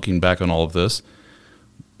 looking back on all of this,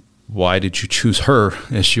 why did you choose her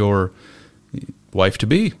as your wife to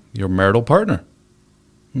be, your marital partner?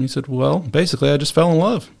 And he said, well, basically, I just fell in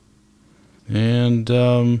love. And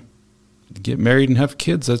get married and have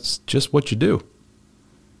kids, that's just what you do.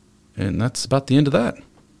 And that's about the end of that.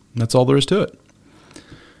 That's all there is to it.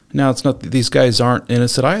 Now, it's not these guys aren't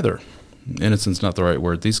innocent either. Innocent's not the right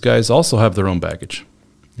word. These guys also have their own baggage.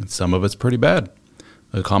 And some of it's pretty bad.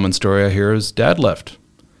 A common story I hear is dad left,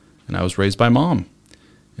 and I was raised by mom.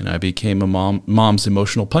 And I became a mom's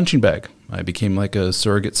emotional punching bag. I became like a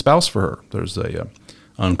surrogate spouse for her. There's a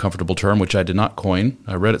uncomfortable term, which I did not coin.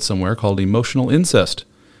 I read it somewhere, called emotional incest.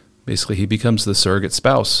 Basically, he becomes the surrogate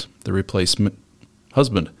spouse, the replacement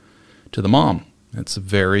husband to the mom. It's a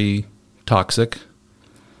very toxic,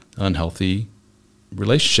 unhealthy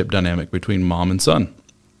relationship dynamic between mom and son.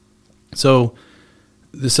 So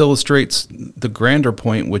this illustrates the grander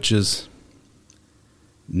point, which is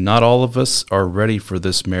not all of us are ready for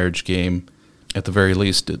this marriage game, at the very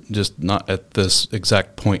least, just not at this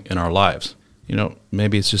exact point in our lives. You know,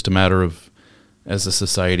 maybe it's just a matter of, as a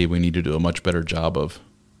society, we need to do a much better job of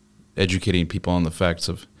educating people on the facts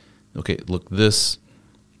of, okay, look, this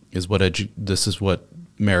is what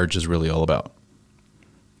marriage is really all about.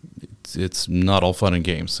 It's not all fun and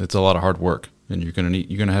games. It's a lot of hard work, and you're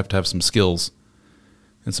gonna have to have some skills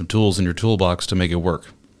and some tools in your toolbox to make it work.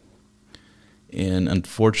 And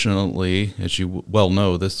unfortunately, as you well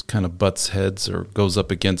know, this kind of butts heads or goes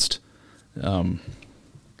up against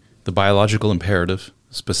the biological imperative,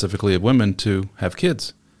 specifically of women, to have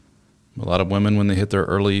kids. A lot of women, when they hit their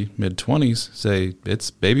early, mid-20s, say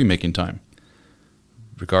it's baby-making time,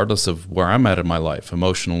 regardless of where I'm at in my life,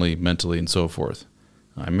 emotionally, mentally, and so forth.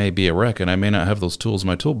 I may be a wreck, and I may not have those tools in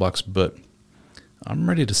my toolbox, but I'm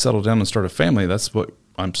ready to settle down and start a family. That's what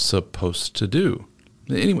I'm supposed to do.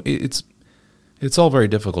 Anyway, it's all very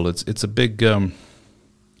difficult. It's a big,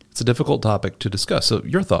 it's a difficult topic to discuss. So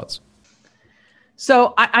your thoughts?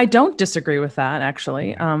 So I don't disagree with that,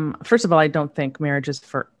 actually. First of all, I don't think marriage is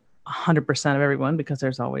for 100% of everyone, because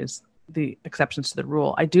there's always the exceptions to the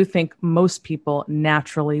rule. I do think most people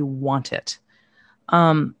naturally want it.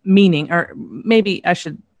 Meaning, or maybe I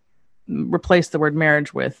should replace the word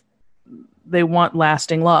marriage with, they want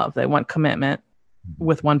lasting love. They want commitment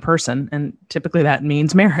with one person. And typically that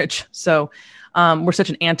means marriage. So we're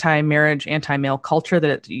such an anti-marriage, anti-male culture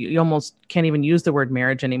that you almost can't even use the word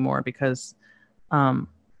marriage anymore, because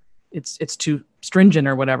it's too stringent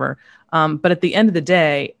or whatever. But at the end of the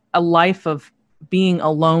day, a life of being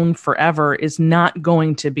alone forever is not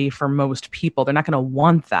going to be for most people. They're not going to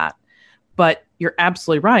want that. But you're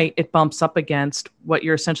absolutely right. It bumps up against what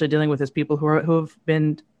you're essentially dealing with as people who have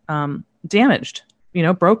been damaged,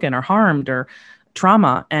 broken or harmed or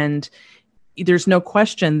trauma. And there's no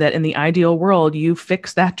question that in the ideal world, you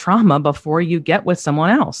fix that trauma before you get with someone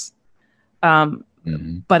else.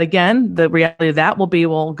 But again, the reality of that will be,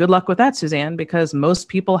 well, good luck with that, Suzanne, because most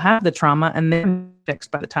people have the trauma and they're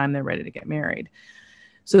fixed by the time they're ready to get married.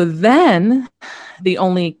 So then the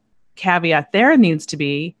only caveat there needs to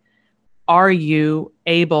be, are you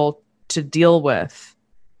able to deal with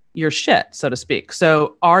your shit, so to speak?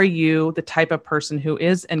 So are you the type of person who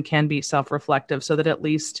is and can be self-reflective, so that at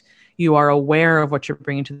least you are aware of what you're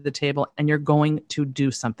bringing to the table and you're going to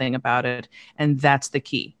do something about it? And that's the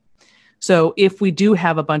key. So if we do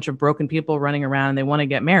have a bunch of broken people running around and they want to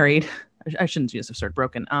get married, I shouldn't use the word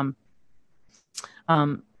broken,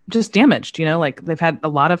 just damaged, like they've had a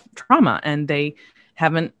lot of trauma and they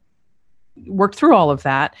haven't worked through all of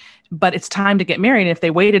that, but it's time to get married. And if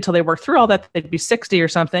they waited till they worked through all that, they'd be 60 or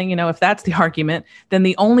something. If that's the argument, then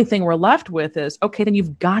the only thing we're left with is, okay, then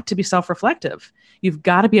you've got to be self-reflective. You've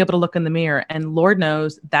got to be able to look in the mirror, and Lord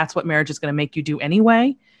knows that's what marriage is going to make you do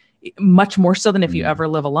anyway. Much more so than if you ever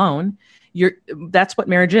live alone. That's what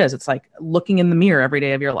marriage is. It's like looking in the mirror every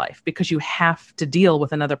day of your life, because you have to deal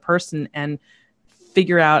with another person and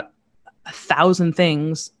figure out 1,000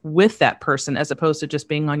 things with that person, as opposed to just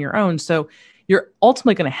being on your own. So you're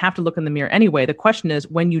ultimately going to have to look in the mirror anyway. The question is,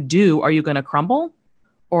 when you do, are you going to crumble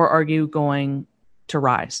or are you going to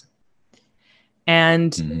rise?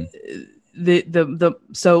 And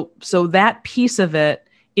so that piece of it,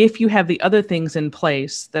 if you have the other things in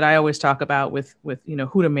place that I always talk about with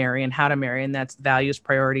who to marry and how to marry, and that's values,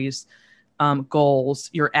 priorities, goals,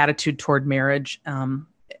 your attitude toward marriage.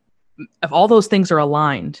 If all those things are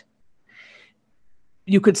aligned,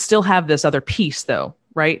 you could still have this other piece, though,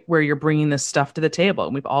 right? Where you're bringing this stuff to the table,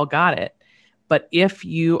 and we've all got it. But if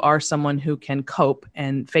you are someone who can cope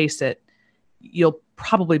and face it, you'll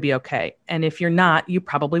probably be okay. And if you're not, you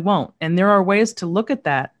probably won't. And there are ways to look at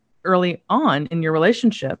that early on in your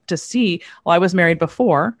relationship to see, well, I was married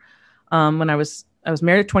before, when I was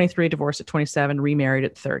married at 23, divorced at 27, remarried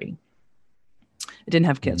at 30. I didn't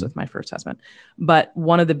have kids with my first husband. But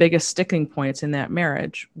one of the biggest sticking points in that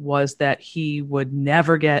marriage was that he would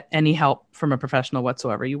never get any help from a professional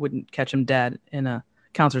whatsoever. You wouldn't catch him dead in a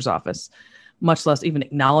counselor's office, much less even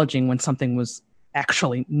acknowledging when something was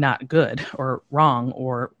actually not good or wrong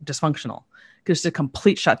or dysfunctional. Because it's a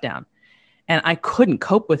complete shutdown. And I couldn't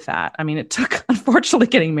cope with that. I mean, it took, unfortunately,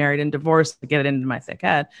 getting married and divorced to get it into my thick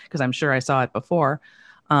head, because I'm sure I saw it before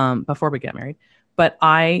we got married. But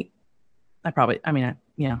I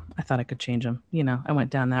thought I could change him. I went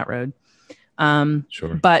down that road.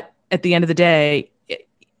 Sure. But at the end of the day,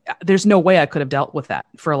 there's no way I could have dealt with that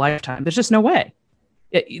for a lifetime. There's just no way.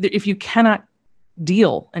 If you cannot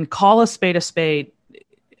deal and call a spade,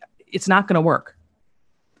 it's not going to work.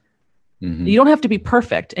 Mm-hmm. You don't have to be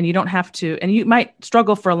perfect, and you don't have to, and you might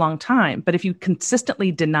struggle for a long time, but if you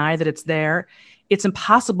consistently deny that it's there, it's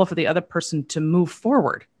impossible for the other person to move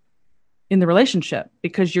forward in the relationship,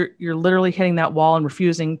 because you're literally hitting that wall and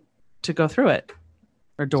refusing to go through it,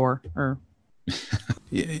 or door, or.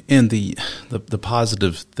 And the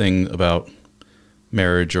positive thing about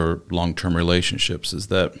marriage or long-term relationships is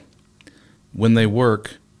that when they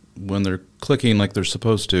work, when they're clicking like they're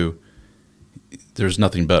supposed to, there's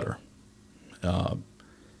nothing better.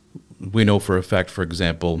 We know for a fact, for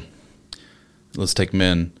example, let's take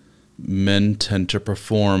men. Men tend to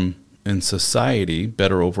perform in society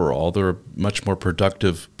better overall. They're a much more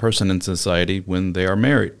productive person in society when they are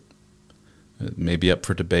married. It may be up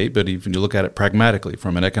for debate, but even you look at it pragmatically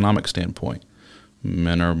from an economic standpoint,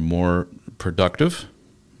 men are more productive,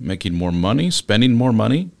 making more money, spending more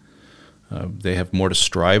money. They have more to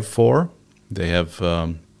strive for. They have,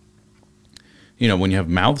 when you have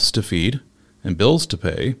mouths to feed and bills to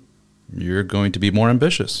pay, you're going to be more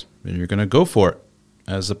ambitious and you're going to go for it,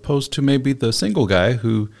 as opposed to maybe the single guy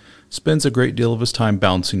who spends a great deal of his time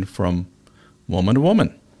bouncing from woman to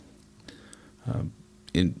woman.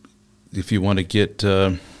 If you want to get,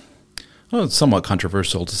 it's somewhat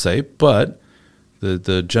controversial to say, but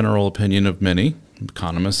the general opinion of many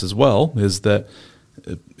economists as well is that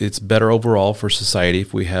it's better overall for society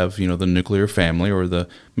if we have, the nuclear family, or the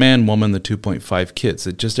man, woman, the 2.5 kids.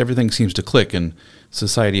 It just, everything seems to click and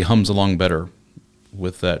society hums along better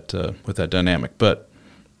with that dynamic. But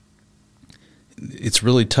it's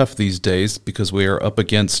really tough these days because we are up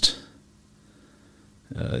against,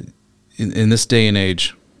 in this day and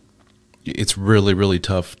age, it's really, really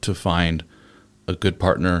tough to find a good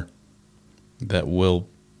partner that will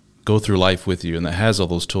go through life with you and that has all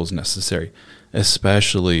those tools necessary,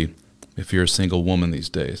 especially if you're a single woman these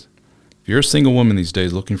days. If you're a single woman these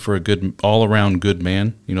days looking for a good, all-around good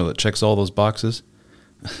man, that checks all those boxes,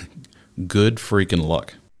 good freaking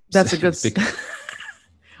luck. That's a good...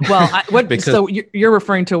 Well, so you're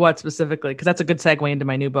referring to what specifically? Because that's a good segue into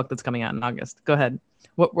my new book that's coming out in August. Go ahead.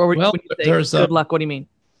 When you say good luck, what do you mean?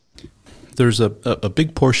 There's a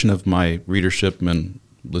big portion of my readership and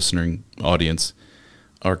listening audience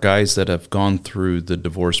are guys that have gone through the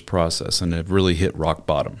divorce process and have really hit rock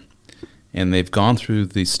bottom. And they've gone through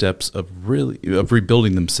the steps of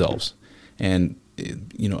rebuilding themselves. And,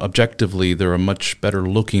 objectively, they're a much better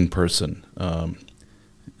looking person.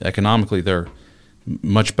 Economically, they're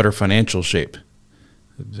much better financial shape.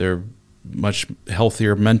 They're much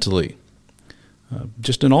healthier mentally.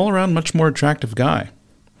 Just an all-around much more attractive guy.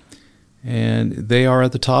 And they are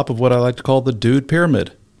at the top of what I like to call the dude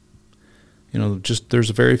pyramid. Just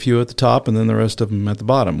there's a very few at the top and then the rest of them at the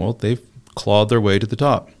bottom. Well, they've clawed their way to the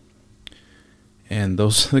top. And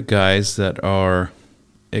those are the guys that are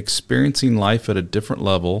experiencing life at a different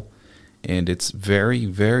level, and it's very,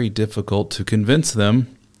 very difficult to convince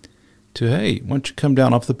them to, hey, why don't you come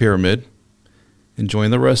down off the pyramid and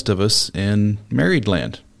join the rest of us in married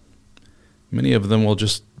land? Many of them will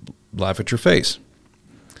just laugh at your face.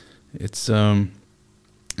 It's a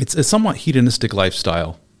somewhat hedonistic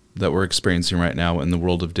lifestyle that we're experiencing right now in the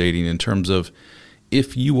world of dating, in terms of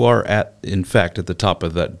if you are in fact at the top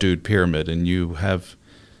of that dude pyramid and you have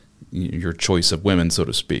your choice of women, so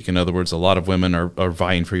to speak. In other words, a lot of women are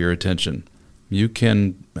vying for your attention. You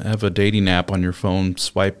can have a dating app on your phone,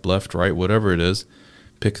 swipe left, right, whatever it is,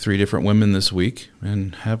 pick 3 different women this week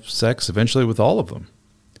and have sex eventually with all of them.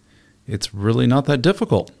 It's really not that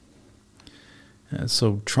difficult.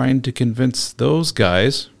 So trying to convince those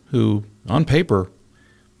guys who, on paper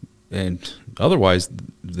and otherwise,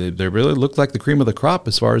 they really look like the cream of the crop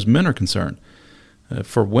as far as men are concerned.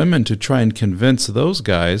 For women to try and convince those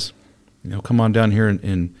guys, come on down here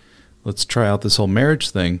and let's try out this whole marriage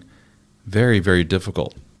thing, very, very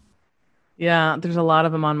difficult. Yeah, there's a lot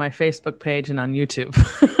of them on my Facebook page and on YouTube.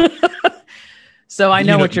 So I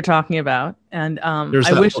know, what you're talking about. And there's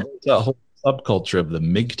I wish that whole subculture of the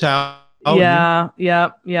MGTOW.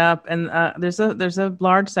 Yeah. And there's a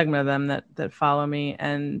large segment of them that follow me,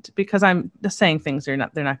 and because I'm just saying things they're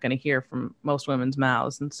not going to hear from most women's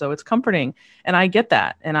mouths, and so it's comforting, and I get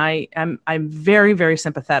that, and I'm very, very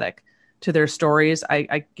sympathetic to their stories.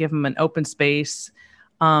 I give them an open space.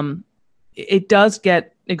 It does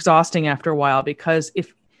get exhausting after a while, because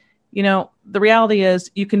if the reality is,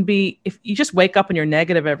 if you just wake up and you're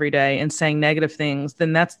negative every day and saying negative things,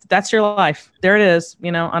 then that's your life. There it is,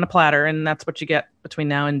 on a platter. And that's what you get between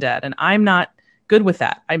now and dead. And I'm not good with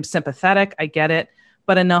that. I'm sympathetic. I get it,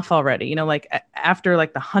 but enough already. Like after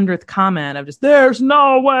like the 100th comment of just, there's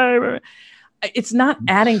no way. It's not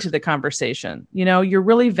adding to the conversation. You're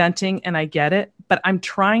really venting, and I get it, but I'm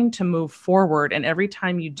trying to move forward. And every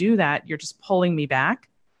time you do that, you're just pulling me back.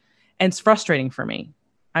 And it's frustrating for me.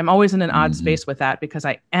 I'm always in an odd space with that, because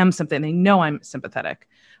I am something. They know I'm sympathetic,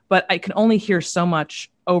 but I can only hear so much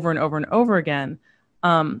over and over and over again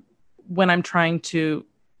when I'm trying to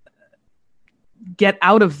get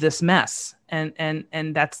out of this mess. And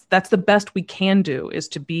that's the best we can do, is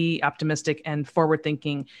to be optimistic and forward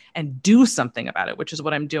thinking and do something about it, which is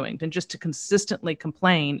what I'm doing. And just to consistently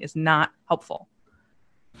complain is not helpful.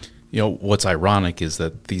 What's ironic is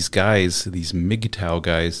that these guys, these MGTOW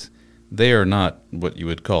guys, they are not what you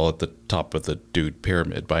would call at the top of the dude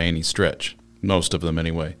pyramid by any stretch. Most of them,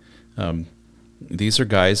 anyway. These are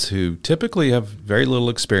guys who typically have very little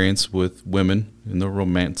experience with women in the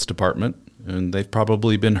romance department, and they've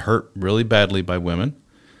probably been hurt really badly by women.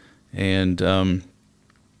 And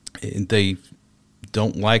they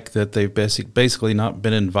don't like that they've basically not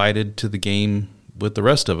been invited to the game with the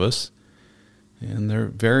rest of us, and they're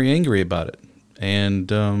very angry about it.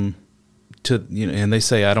 And and they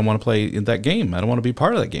say, I don't want to play in that game. I don't want to be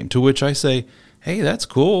part of that game. To which I say, hey, that's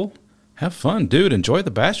cool. Have fun, dude. Enjoy the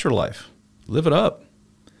bachelor life. Live it up.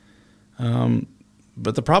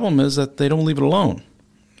 But the problem is that they don't leave it alone,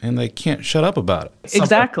 and they can't shut up about it.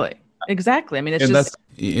 Exactly. I mean, it's and just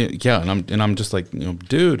and I'm just like,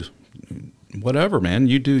 dude, whatever, man.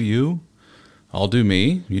 You do you. I'll do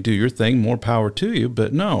me. You do your thing. More power to you.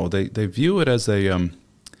 But no, they view it as a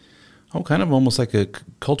kind of almost like a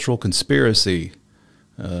cultural conspiracy,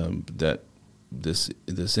 that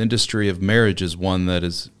this industry of marriage is one that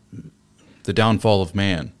is the downfall of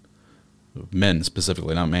man, of men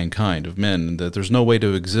specifically, not mankind, of men, and that there's no way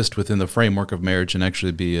to exist within the framework of marriage and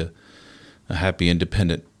actually be a happy,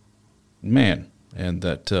 independent man, and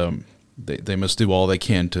that they must do all they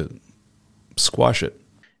can to squash it.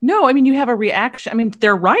 No, I mean, you have a reaction. I mean,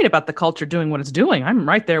 they're right about the culture doing what it's doing. I'm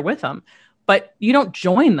right there with them. But you don't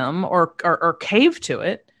join them or cave to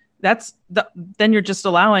it. Then you're just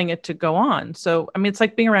allowing it to go on. So, I mean, it's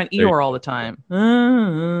like being around Eeyore all the time.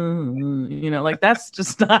 Like that's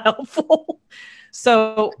just not helpful.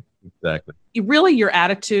 So exactly. Really, your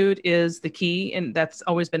attitude is the key. And that's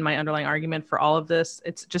always been my underlying argument for all of this.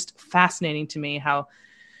 It's just fascinating to me how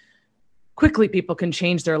quickly people can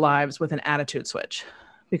change their lives with an attitude switch,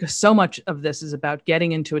 because so much of this is about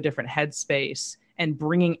getting into a different headspace and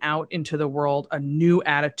bringing out into the world a new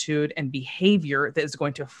attitude and behavior that is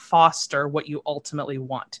going to foster what you ultimately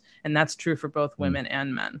want. And that's true for both women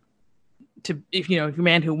and men. If you're a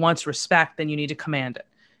man who wants respect, then you need to command it.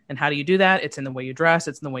 And how do you do that? It's in the way you dress.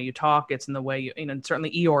 It's in the way you talk. It's in the way you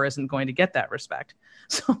certainly Eeyore isn't going to get that respect.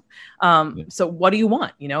 So, So what do you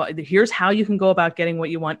want? Here's how you can go about getting what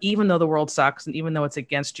you want, even though the world sucks. And even though it's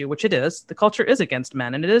against you, which it is, the culture is against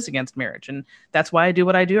men and it is against marriage. And that's why I do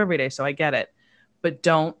what I do every day. So I get it. But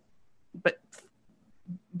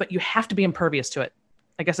you have to be impervious to it.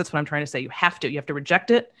 I guess that's what I'm trying to say. You have to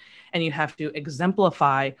reject it, and you have to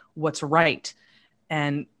exemplify what's right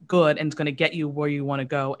and good, and it's going to get you where you want to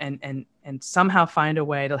go, and somehow find a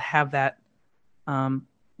way to have that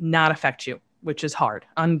not affect you, which is hard,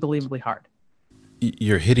 unbelievably hard.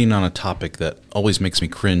 You're hitting on a topic that always makes me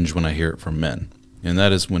cringe when I hear it from men. And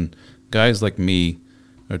that is when guys like me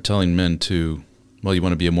are telling men to, well, you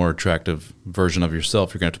want to be a more attractive version of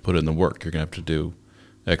yourself, you're going to have to put in the work. You're going to have to do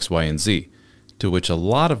X, Y, and Z. To which a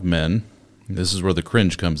lot of men, this is where the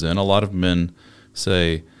cringe comes in, a lot of men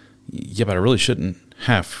say, yeah, but I really shouldn't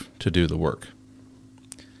have to do the work.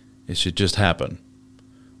 It should just happen.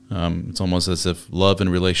 It's almost as if love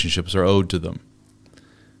and relationships are owed to them.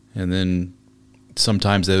 And then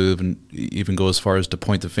sometimes they even go as far as to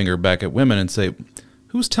point the finger back at women and say,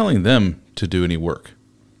 who's telling them to do any work?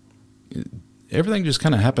 Everything just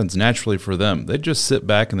kind of happens naturally for them. They just sit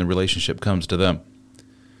back and the relationship comes to them.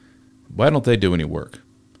 Why don't they do any work?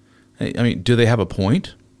 I mean, do they have a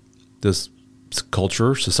point? Does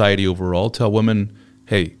culture, society overall tell women,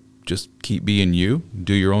 hey, just keep being you,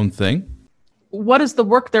 do your own thing? What is the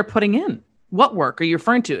work they're putting in? What work are you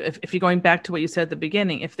referring to? If you're going back to what you said at the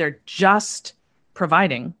beginning, if they're just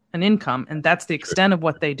providing an income and that's the extent of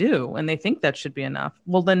what they do and they think that should be enough,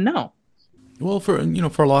 well, then no. Well, for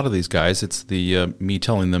a lot of these guys, it's the me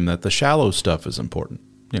telling them that the shallow stuff is important.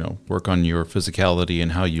 Work on your physicality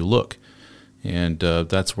and how you look. And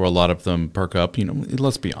that's where a lot of them perk up.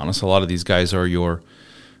 Let's be honest, a lot of these guys are your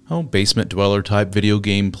basement dweller type, video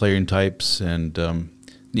game playing types. And,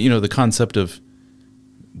 the concept of,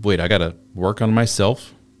 wait, I got to work on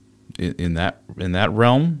myself in that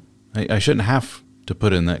realm. I shouldn't have to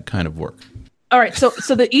put in that kind of work. All right. So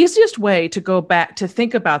the easiest way to go back to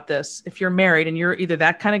think about this, if you're married and you're either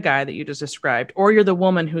that kind of guy that you just described, or you're the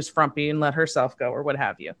woman who's frumpy and let herself go or what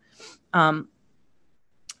have you,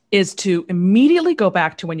 is to immediately go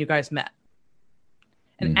back to when you guys met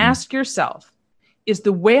and ask yourself, is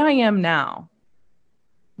the way I am now,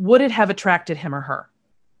 would it have attracted him or her?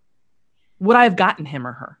 Would I have gotten him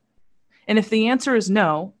or her? And if the answer is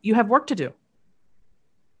no, you have work to do.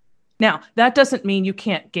 Now, that doesn't mean you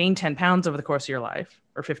can't gain 10 pounds over the course of your life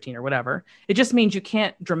or 15 or whatever. It just means you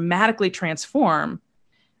can't dramatically transform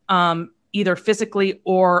either physically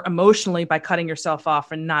or emotionally by cutting yourself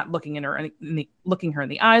off and not looking looking her in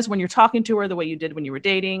the eyes when you're talking to her the way you did when you were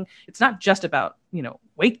dating. It's not just about,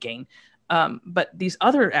 weight gain, but these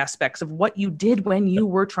other aspects of what you did when you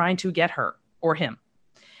were trying to get her or him.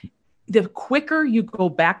 The quicker you go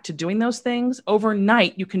back to doing those things,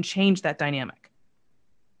 overnight, you can change that dynamic.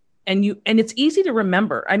 And it's easy to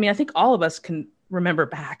remember. I mean, I think all of us can remember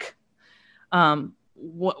back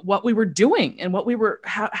what we were doing and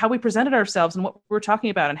how we presented ourselves and what we were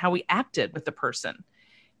talking about and how we acted with the person.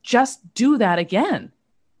 Just do that again,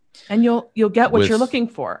 and you'll get what you're looking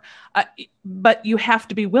for. But you have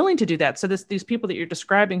to be willing to do that. So these people that you're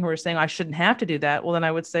describing who are saying I shouldn't have to do that, well, then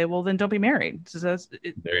I would say, well, then don't be married.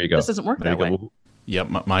 There you go. This doesn't work that way. Yeah,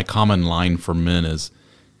 my common line for men is,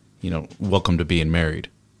 welcome to being married.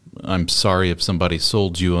 I'm sorry if somebody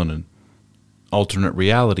sold you on an alternate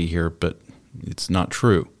reality here, but it's not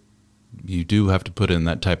true. You do have to put in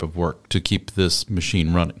that type of work to keep this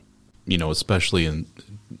machine running, especially in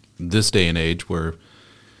this day and age where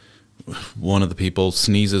one of the people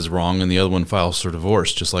sneezes wrong and the other one files for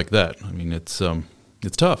divorce just like that. I mean, it's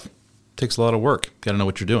tough. It takes a lot of work. Got to know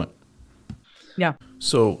what you're doing. Yeah.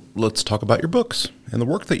 So let's talk about your books and the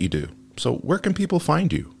work that you do. So where can people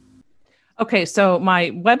find you? Okay, so my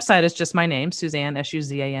website is just my name, Suzanne,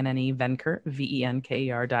 Suzanne, Venker,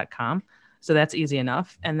 Venker.com. So that's easy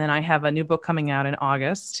enough. And then I have a new book coming out in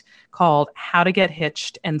August called How to Get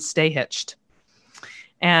Hitched and Stay Hitched.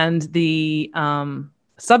 And the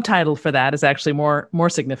subtitle for that is actually more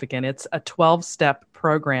significant. It's a 12-step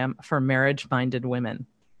program for marriage-minded women.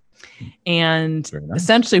 And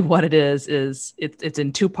essentially what it is it's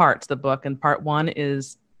in two parts, the book. And part one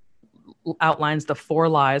outlines the 4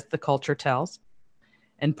 lies the culture tells.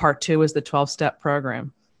 And part 2 is the 12-step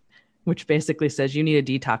program, which basically says you need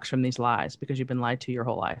a detox from these lies because you've been lied to your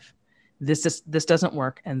whole life. This doesn't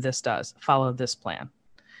work and this does. Follow this plan.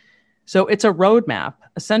 So it's a roadmap,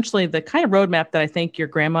 essentially the kind of roadmap that I think your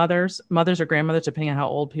mothers or grandmothers, depending on how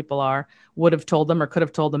old people are, would have told them or could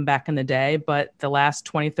have told them back in the day. But the last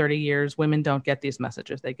 20, 30 years, women don't get these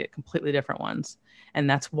messages. They get completely different ones. And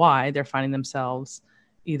that's why they're finding themselves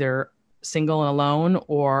either single and alone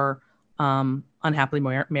or unhappily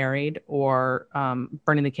married or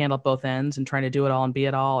burning the candle at both ends and trying to do it all and be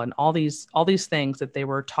it all. And all these things that they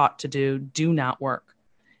were taught to do not work.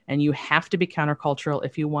 And you have to be countercultural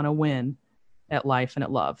if you want to win at life and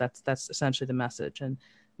at love. That's essentially the message. And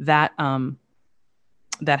that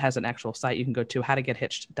has an actual site you can go to,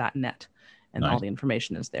 howtogethitched.net, and nice. All the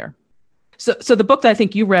information is there. So the book that I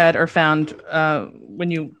think you read or found when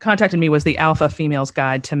you contacted me was The Alpha Female's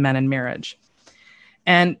Guide to Men and Marriage.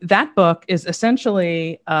 And that book is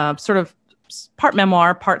essentially sort of part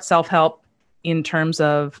memoir, part self-help in terms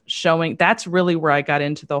of showing. That's really where I got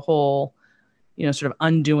into the whole, sort of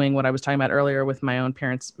undoing what I was talking about earlier with my own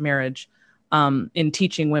parents' marriage, in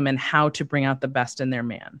teaching women how to bring out the best in their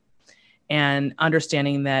man. And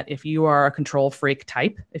understanding that if you are a control freak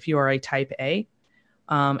type, if you are a type A,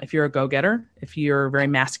 if you're a go-getter, if you're very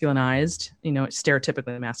masculinized,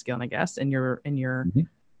 stereotypically masculine, I guess, in your mm-hmm.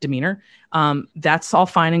 demeanor, that's all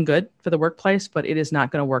fine and good for the workplace, but it is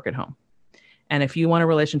not going to work at home. And if you want a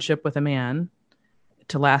relationship with a man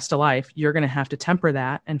to last a life, you're going to have to temper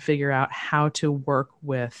that and figure out how to work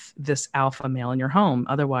with this alpha male in your home.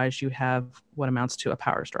 Otherwise, you have what amounts to a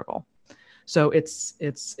power struggle. So it's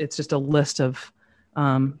just a list of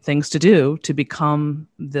things to do to become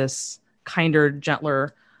this kinder,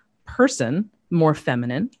 gentler person, more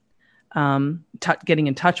feminine, getting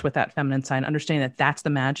in touch with that feminine side, understanding that that's the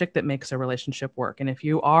magic that makes a relationship work. And if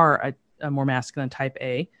you are a more masculine type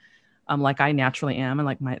A, like I naturally am, and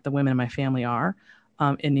like the women in my family are,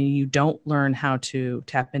 and you don't learn how to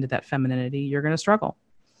tap into that femininity, you're going to struggle.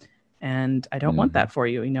 And I don't want that for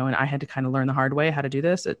you, and I had to kind of learn the hard way how to do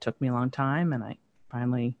this. It took me a long time. And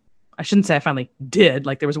I shouldn't say I finally did.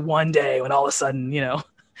 Like there was one day when all of a sudden,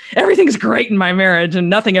 everything's great in my marriage and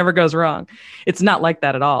nothing ever goes wrong. It's not like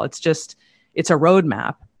that at all. It's a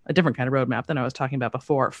roadmap, a different kind of roadmap than I was talking about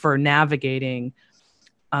before for navigating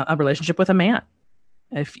a relationship with a man.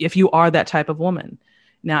 If you are that type of woman.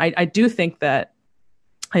 Now, I do think that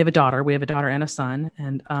I have a daughter. We have a daughter and a son.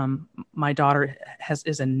 And my daughter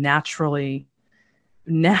is a very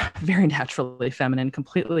naturally feminine,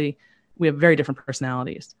 completely. We have very different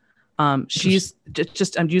personalities. She's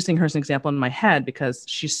just, I'm using her as an example in my head because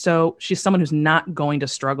she's someone who's not going to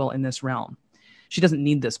struggle in this realm. She doesn't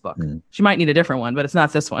need this book. She might need a different one, but it's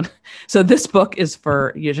not this one. So this book is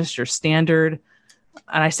for just your standard.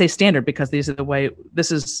 And I say standard because this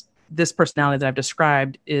personality that I've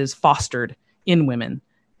described is fostered in women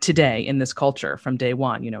today in this culture from day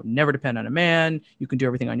one. Never depend on a man. You can do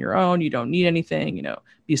everything on your own. You don't need anything,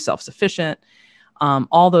 be self-sufficient.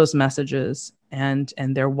 All those messages, and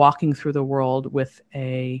they're walking through the world with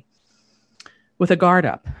a guard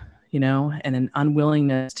up, and an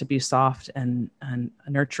unwillingness to be soft and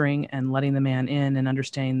nurturing and letting the man in and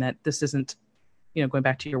understanding that this isn't, going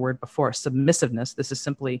back to your word before, submissiveness. This is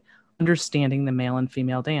simply understanding the male and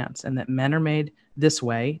female dance, and that men are made this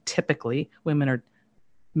way. Typically, women are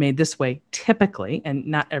made this way typically, and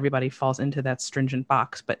not everybody falls into that stringent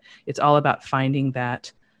box, but it's all about finding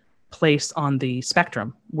that place on the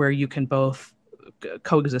spectrum where you can both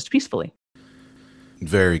coexist peacefully.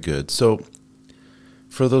 Very good. So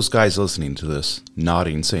for those guys listening to this,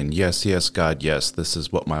 nodding, saying, yes, yes, God, yes, this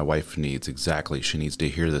is what my wife needs. Exactly. She needs to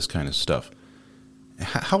hear this kind of stuff.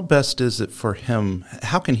 How best is it for him?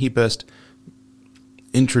 How can he best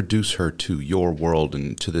introduce her to your world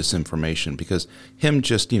and to this information? Because him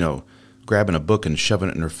just, grabbing a book and shoving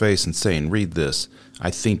it in her face and saying, read this, I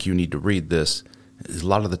think you need to read this, a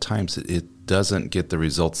lot of the times it doesn't get the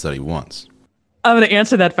results that he wants. I'm going to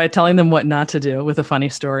answer that by telling them what not to do with a funny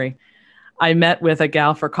story. I met with a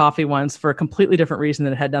gal for coffee once for a completely different reason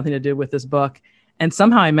that had nothing to do with this book. And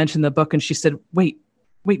somehow I mentioned the book and she said, wait,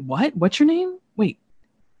 what? What's your name? Wait,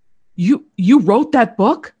 you wrote that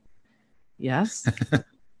book? Yes.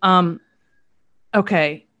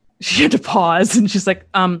 Okay. She had to pause and she's like,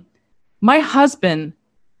 my husband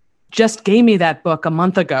just gave me that book a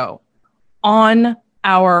month ago on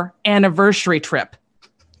our anniversary trip.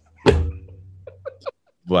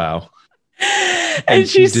 Wow. And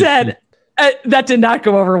she said, that did not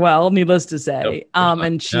go over well, needless to say. Nope.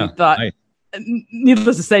 And she thought,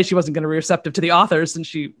 needless to say, she wasn't going to be receptive to the authors, and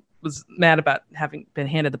she was mad about having been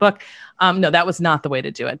handed the book. No, that was not the way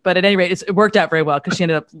to do it. But at any rate, it worked out very well because she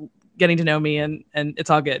ended up getting to know me, and it's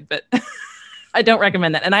all good. But I don't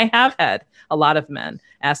recommend that. And I have had a lot of men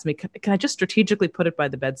ask me, can I just strategically put it by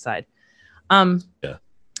the bedside?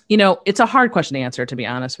 It's a hard question to answer, to be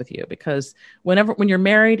honest with you, because when you're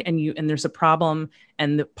married and there's a problem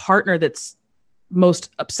and the partner that's most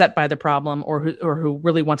upset by the problem or who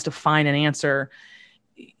really wants to find an answer,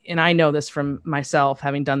 and I know this from myself,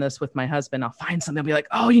 having done this with my husband, I'll find something, I'll be like,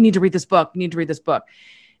 oh, you need to read this book. You need to read this book.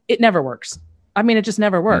 It never works. I mean, it just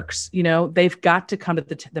never works. They've got to come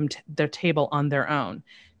to their table on their own.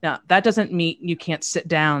 Now, that doesn't mean you can't sit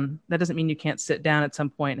down. That doesn't mean you can't sit down at some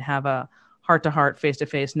point and have a heart-to-heart,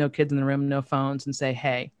 face-to-face, no kids in the room, no phones, and say,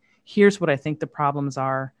 hey, here's what I think the problems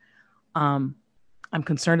are. I'm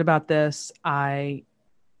concerned about this. I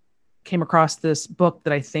came across this book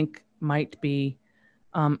that I think might be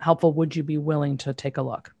helpful. Would you be willing to take a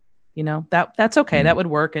look? That's okay. Mm-hmm. That would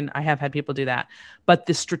work. And I have had people do that. But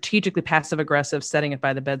the strategically passive-aggressive, setting it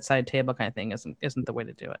by the bedside table kind of thing isn't the way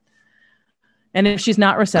to do it. And if she's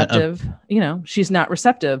not receptive, she's not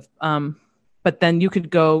receptive. But then you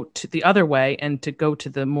could go to the other way and to go to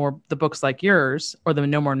the books like yours or the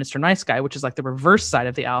No More Mr. Nice Guy, which is like the reverse side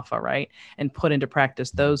of the alpha, right? And put into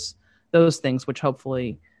practice those things, which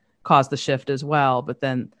hopefully cause the shift as well. But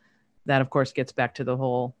then that, of course, gets back to the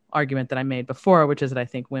whole argument that I made before, which is that I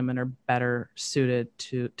think women are better suited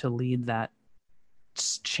to lead that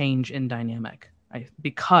change in dynamic.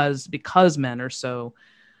 Because men are so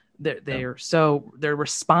they're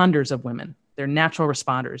responders of women. They're natural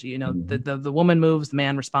responders. The woman moves, the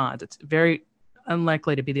man responds. It's very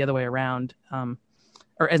unlikely to be the other way around,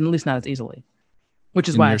 or at least not as easily, which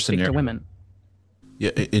is why I speak to women. Yeah,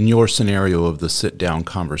 in your scenario of the sit-down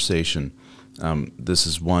conversation, this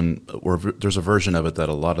is one, or there's a version of it that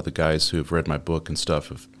a lot of the guys who have read my book and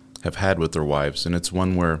stuff have had with their wives, and it's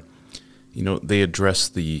one where, they address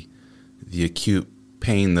the acute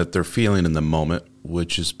pain that they're feeling in the moment,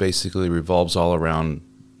 which is basically revolves all around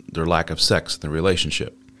their lack of sex in the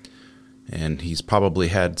relationship. And he's probably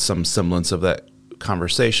had some semblance of that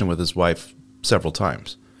conversation with his wife several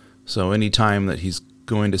times. So any time that he's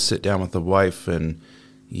going to sit down with the wife, and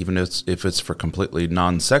even if it's for completely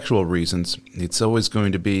non-sexual reasons, it's always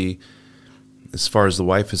going to be, as far as the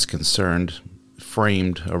wife is concerned,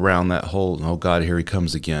 framed around that whole, oh God, here he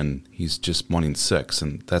comes again. He's just wanting sex.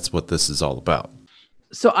 And that's what this is all about.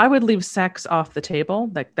 So I would leave sex off the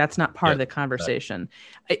table. Like that's not part of the conversation.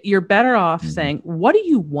 You're better off saying, what do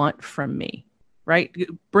you want from me? Right?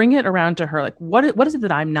 Bring it around to her. Like, what is it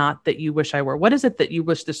that I'm not that you wish I were? What is it that you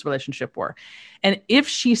wish this relationship were? And if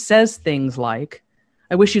she says things like,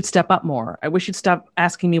 I wish you'd step up more. I wish you'd stop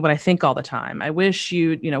asking me what I think all the time. I wish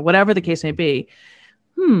you'd, whatever the case may be.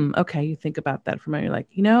 Okay. You think about that for a minute. You're like,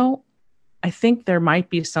 I think there might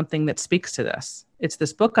be something that speaks to this. It's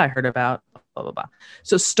this book I heard about, blah, blah, blah.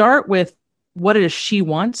 So start with what it is she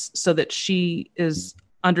wants so that she is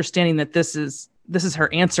understanding that this is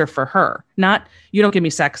her answer for her. Not, you don't give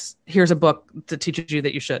me sex. Here's a book that teaches you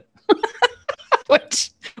that you should,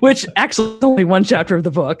 which actually is only one chapter of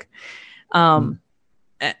the book.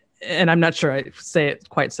 And I'm not sure I say it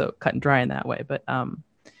quite so cut and dry in that way, but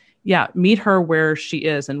meet her where she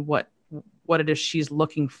is and what it is she's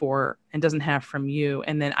looking for and doesn't have from you.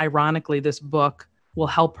 And then ironically, this book will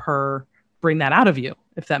help her bring that out of you,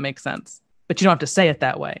 if that makes sense. But you don't have to say it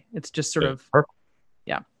that way. It's just sort of,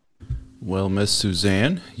 yeah. Well, Miss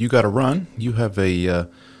Suzanne, you got to run. You have a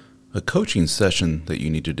coaching session that you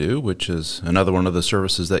need to do, which is another one of the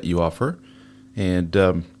services that you offer.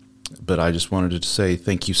 And but I just wanted to say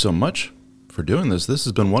thank you so much for doing this. This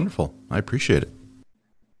has been wonderful. I appreciate it.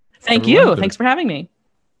 Thank you. Thanks for having me.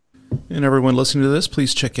 And everyone listening to this,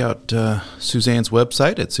 please check out Suzanne's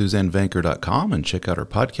website at SuzanneVanker.com and check out her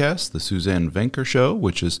podcast, The Suzanne Vanker Show,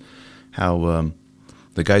 which is how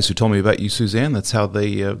the guys who told me about you, Suzanne, that's how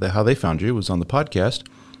they found you, was on the podcast.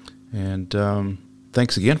 And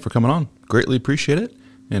thanks again for coming on. Greatly appreciate it.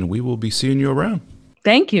 And we will be seeing you around.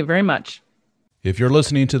 Thank you very much. If you're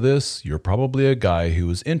listening to this, you're probably a guy who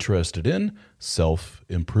is interested in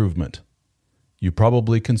self-improvement. You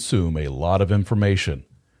probably consume a lot of information,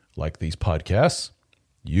 like these podcasts,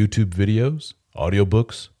 YouTube videos,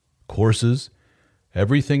 audiobooks, courses,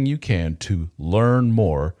 everything you can to learn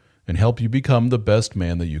more and help you become the best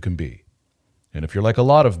man that you can be. And if you're like a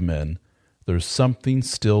lot of men, there's something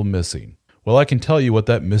still missing. Well, I can tell you what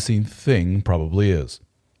that missing thing probably is.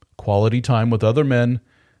 Quality time with other men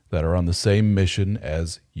that are on the same mission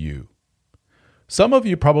as you. Some of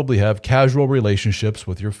you probably have casual relationships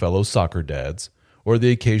with your fellow soccer dads or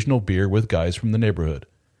the occasional beer with guys from the neighborhood.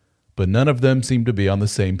 But none of them seem to be on the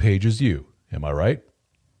same page as you, am I right?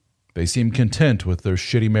 They seem content with their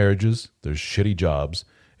shitty marriages, their shitty jobs,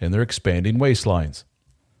 and their expanding waistlines.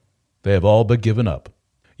 They have all but given up.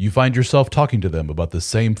 You find yourself talking to them about the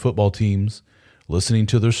same football teams, listening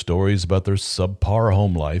to their stories about their subpar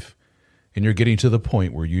home life, and you're getting to the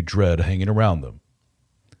point where you dread hanging around them.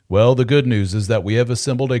 Well, the good news is that we have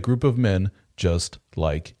assembled a group of men just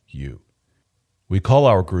like you. We call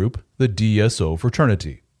our group the DSO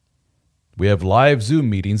Fraternity. We have live Zoom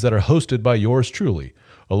meetings that are hosted by yours truly,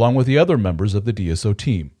 along with the other members of the DSO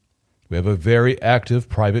team. We have a very active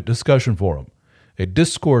private discussion forum, a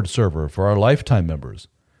Discord server for our lifetime members,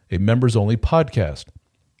 a members-only podcast,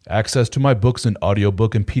 access to my books in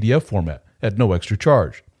audiobook and PDF format at no extra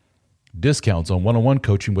charge, discounts on one-on-one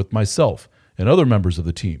coaching with myself and other members of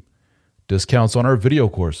the team, discounts on our video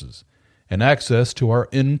courses, and access to our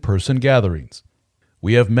in-person gatherings.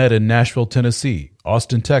 We have met in Nashville, Tennessee,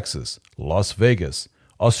 Austin, Texas, Las Vegas,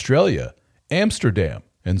 Australia, Amsterdam,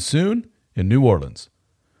 and soon in New Orleans.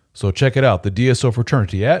 So check it out, the DSO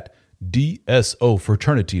Fraternity at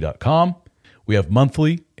dsofraternity.com. We have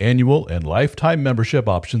monthly, annual, and lifetime membership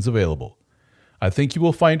options available. I think you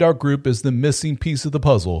will find our group is the missing piece of the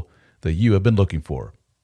puzzle that you have been looking for.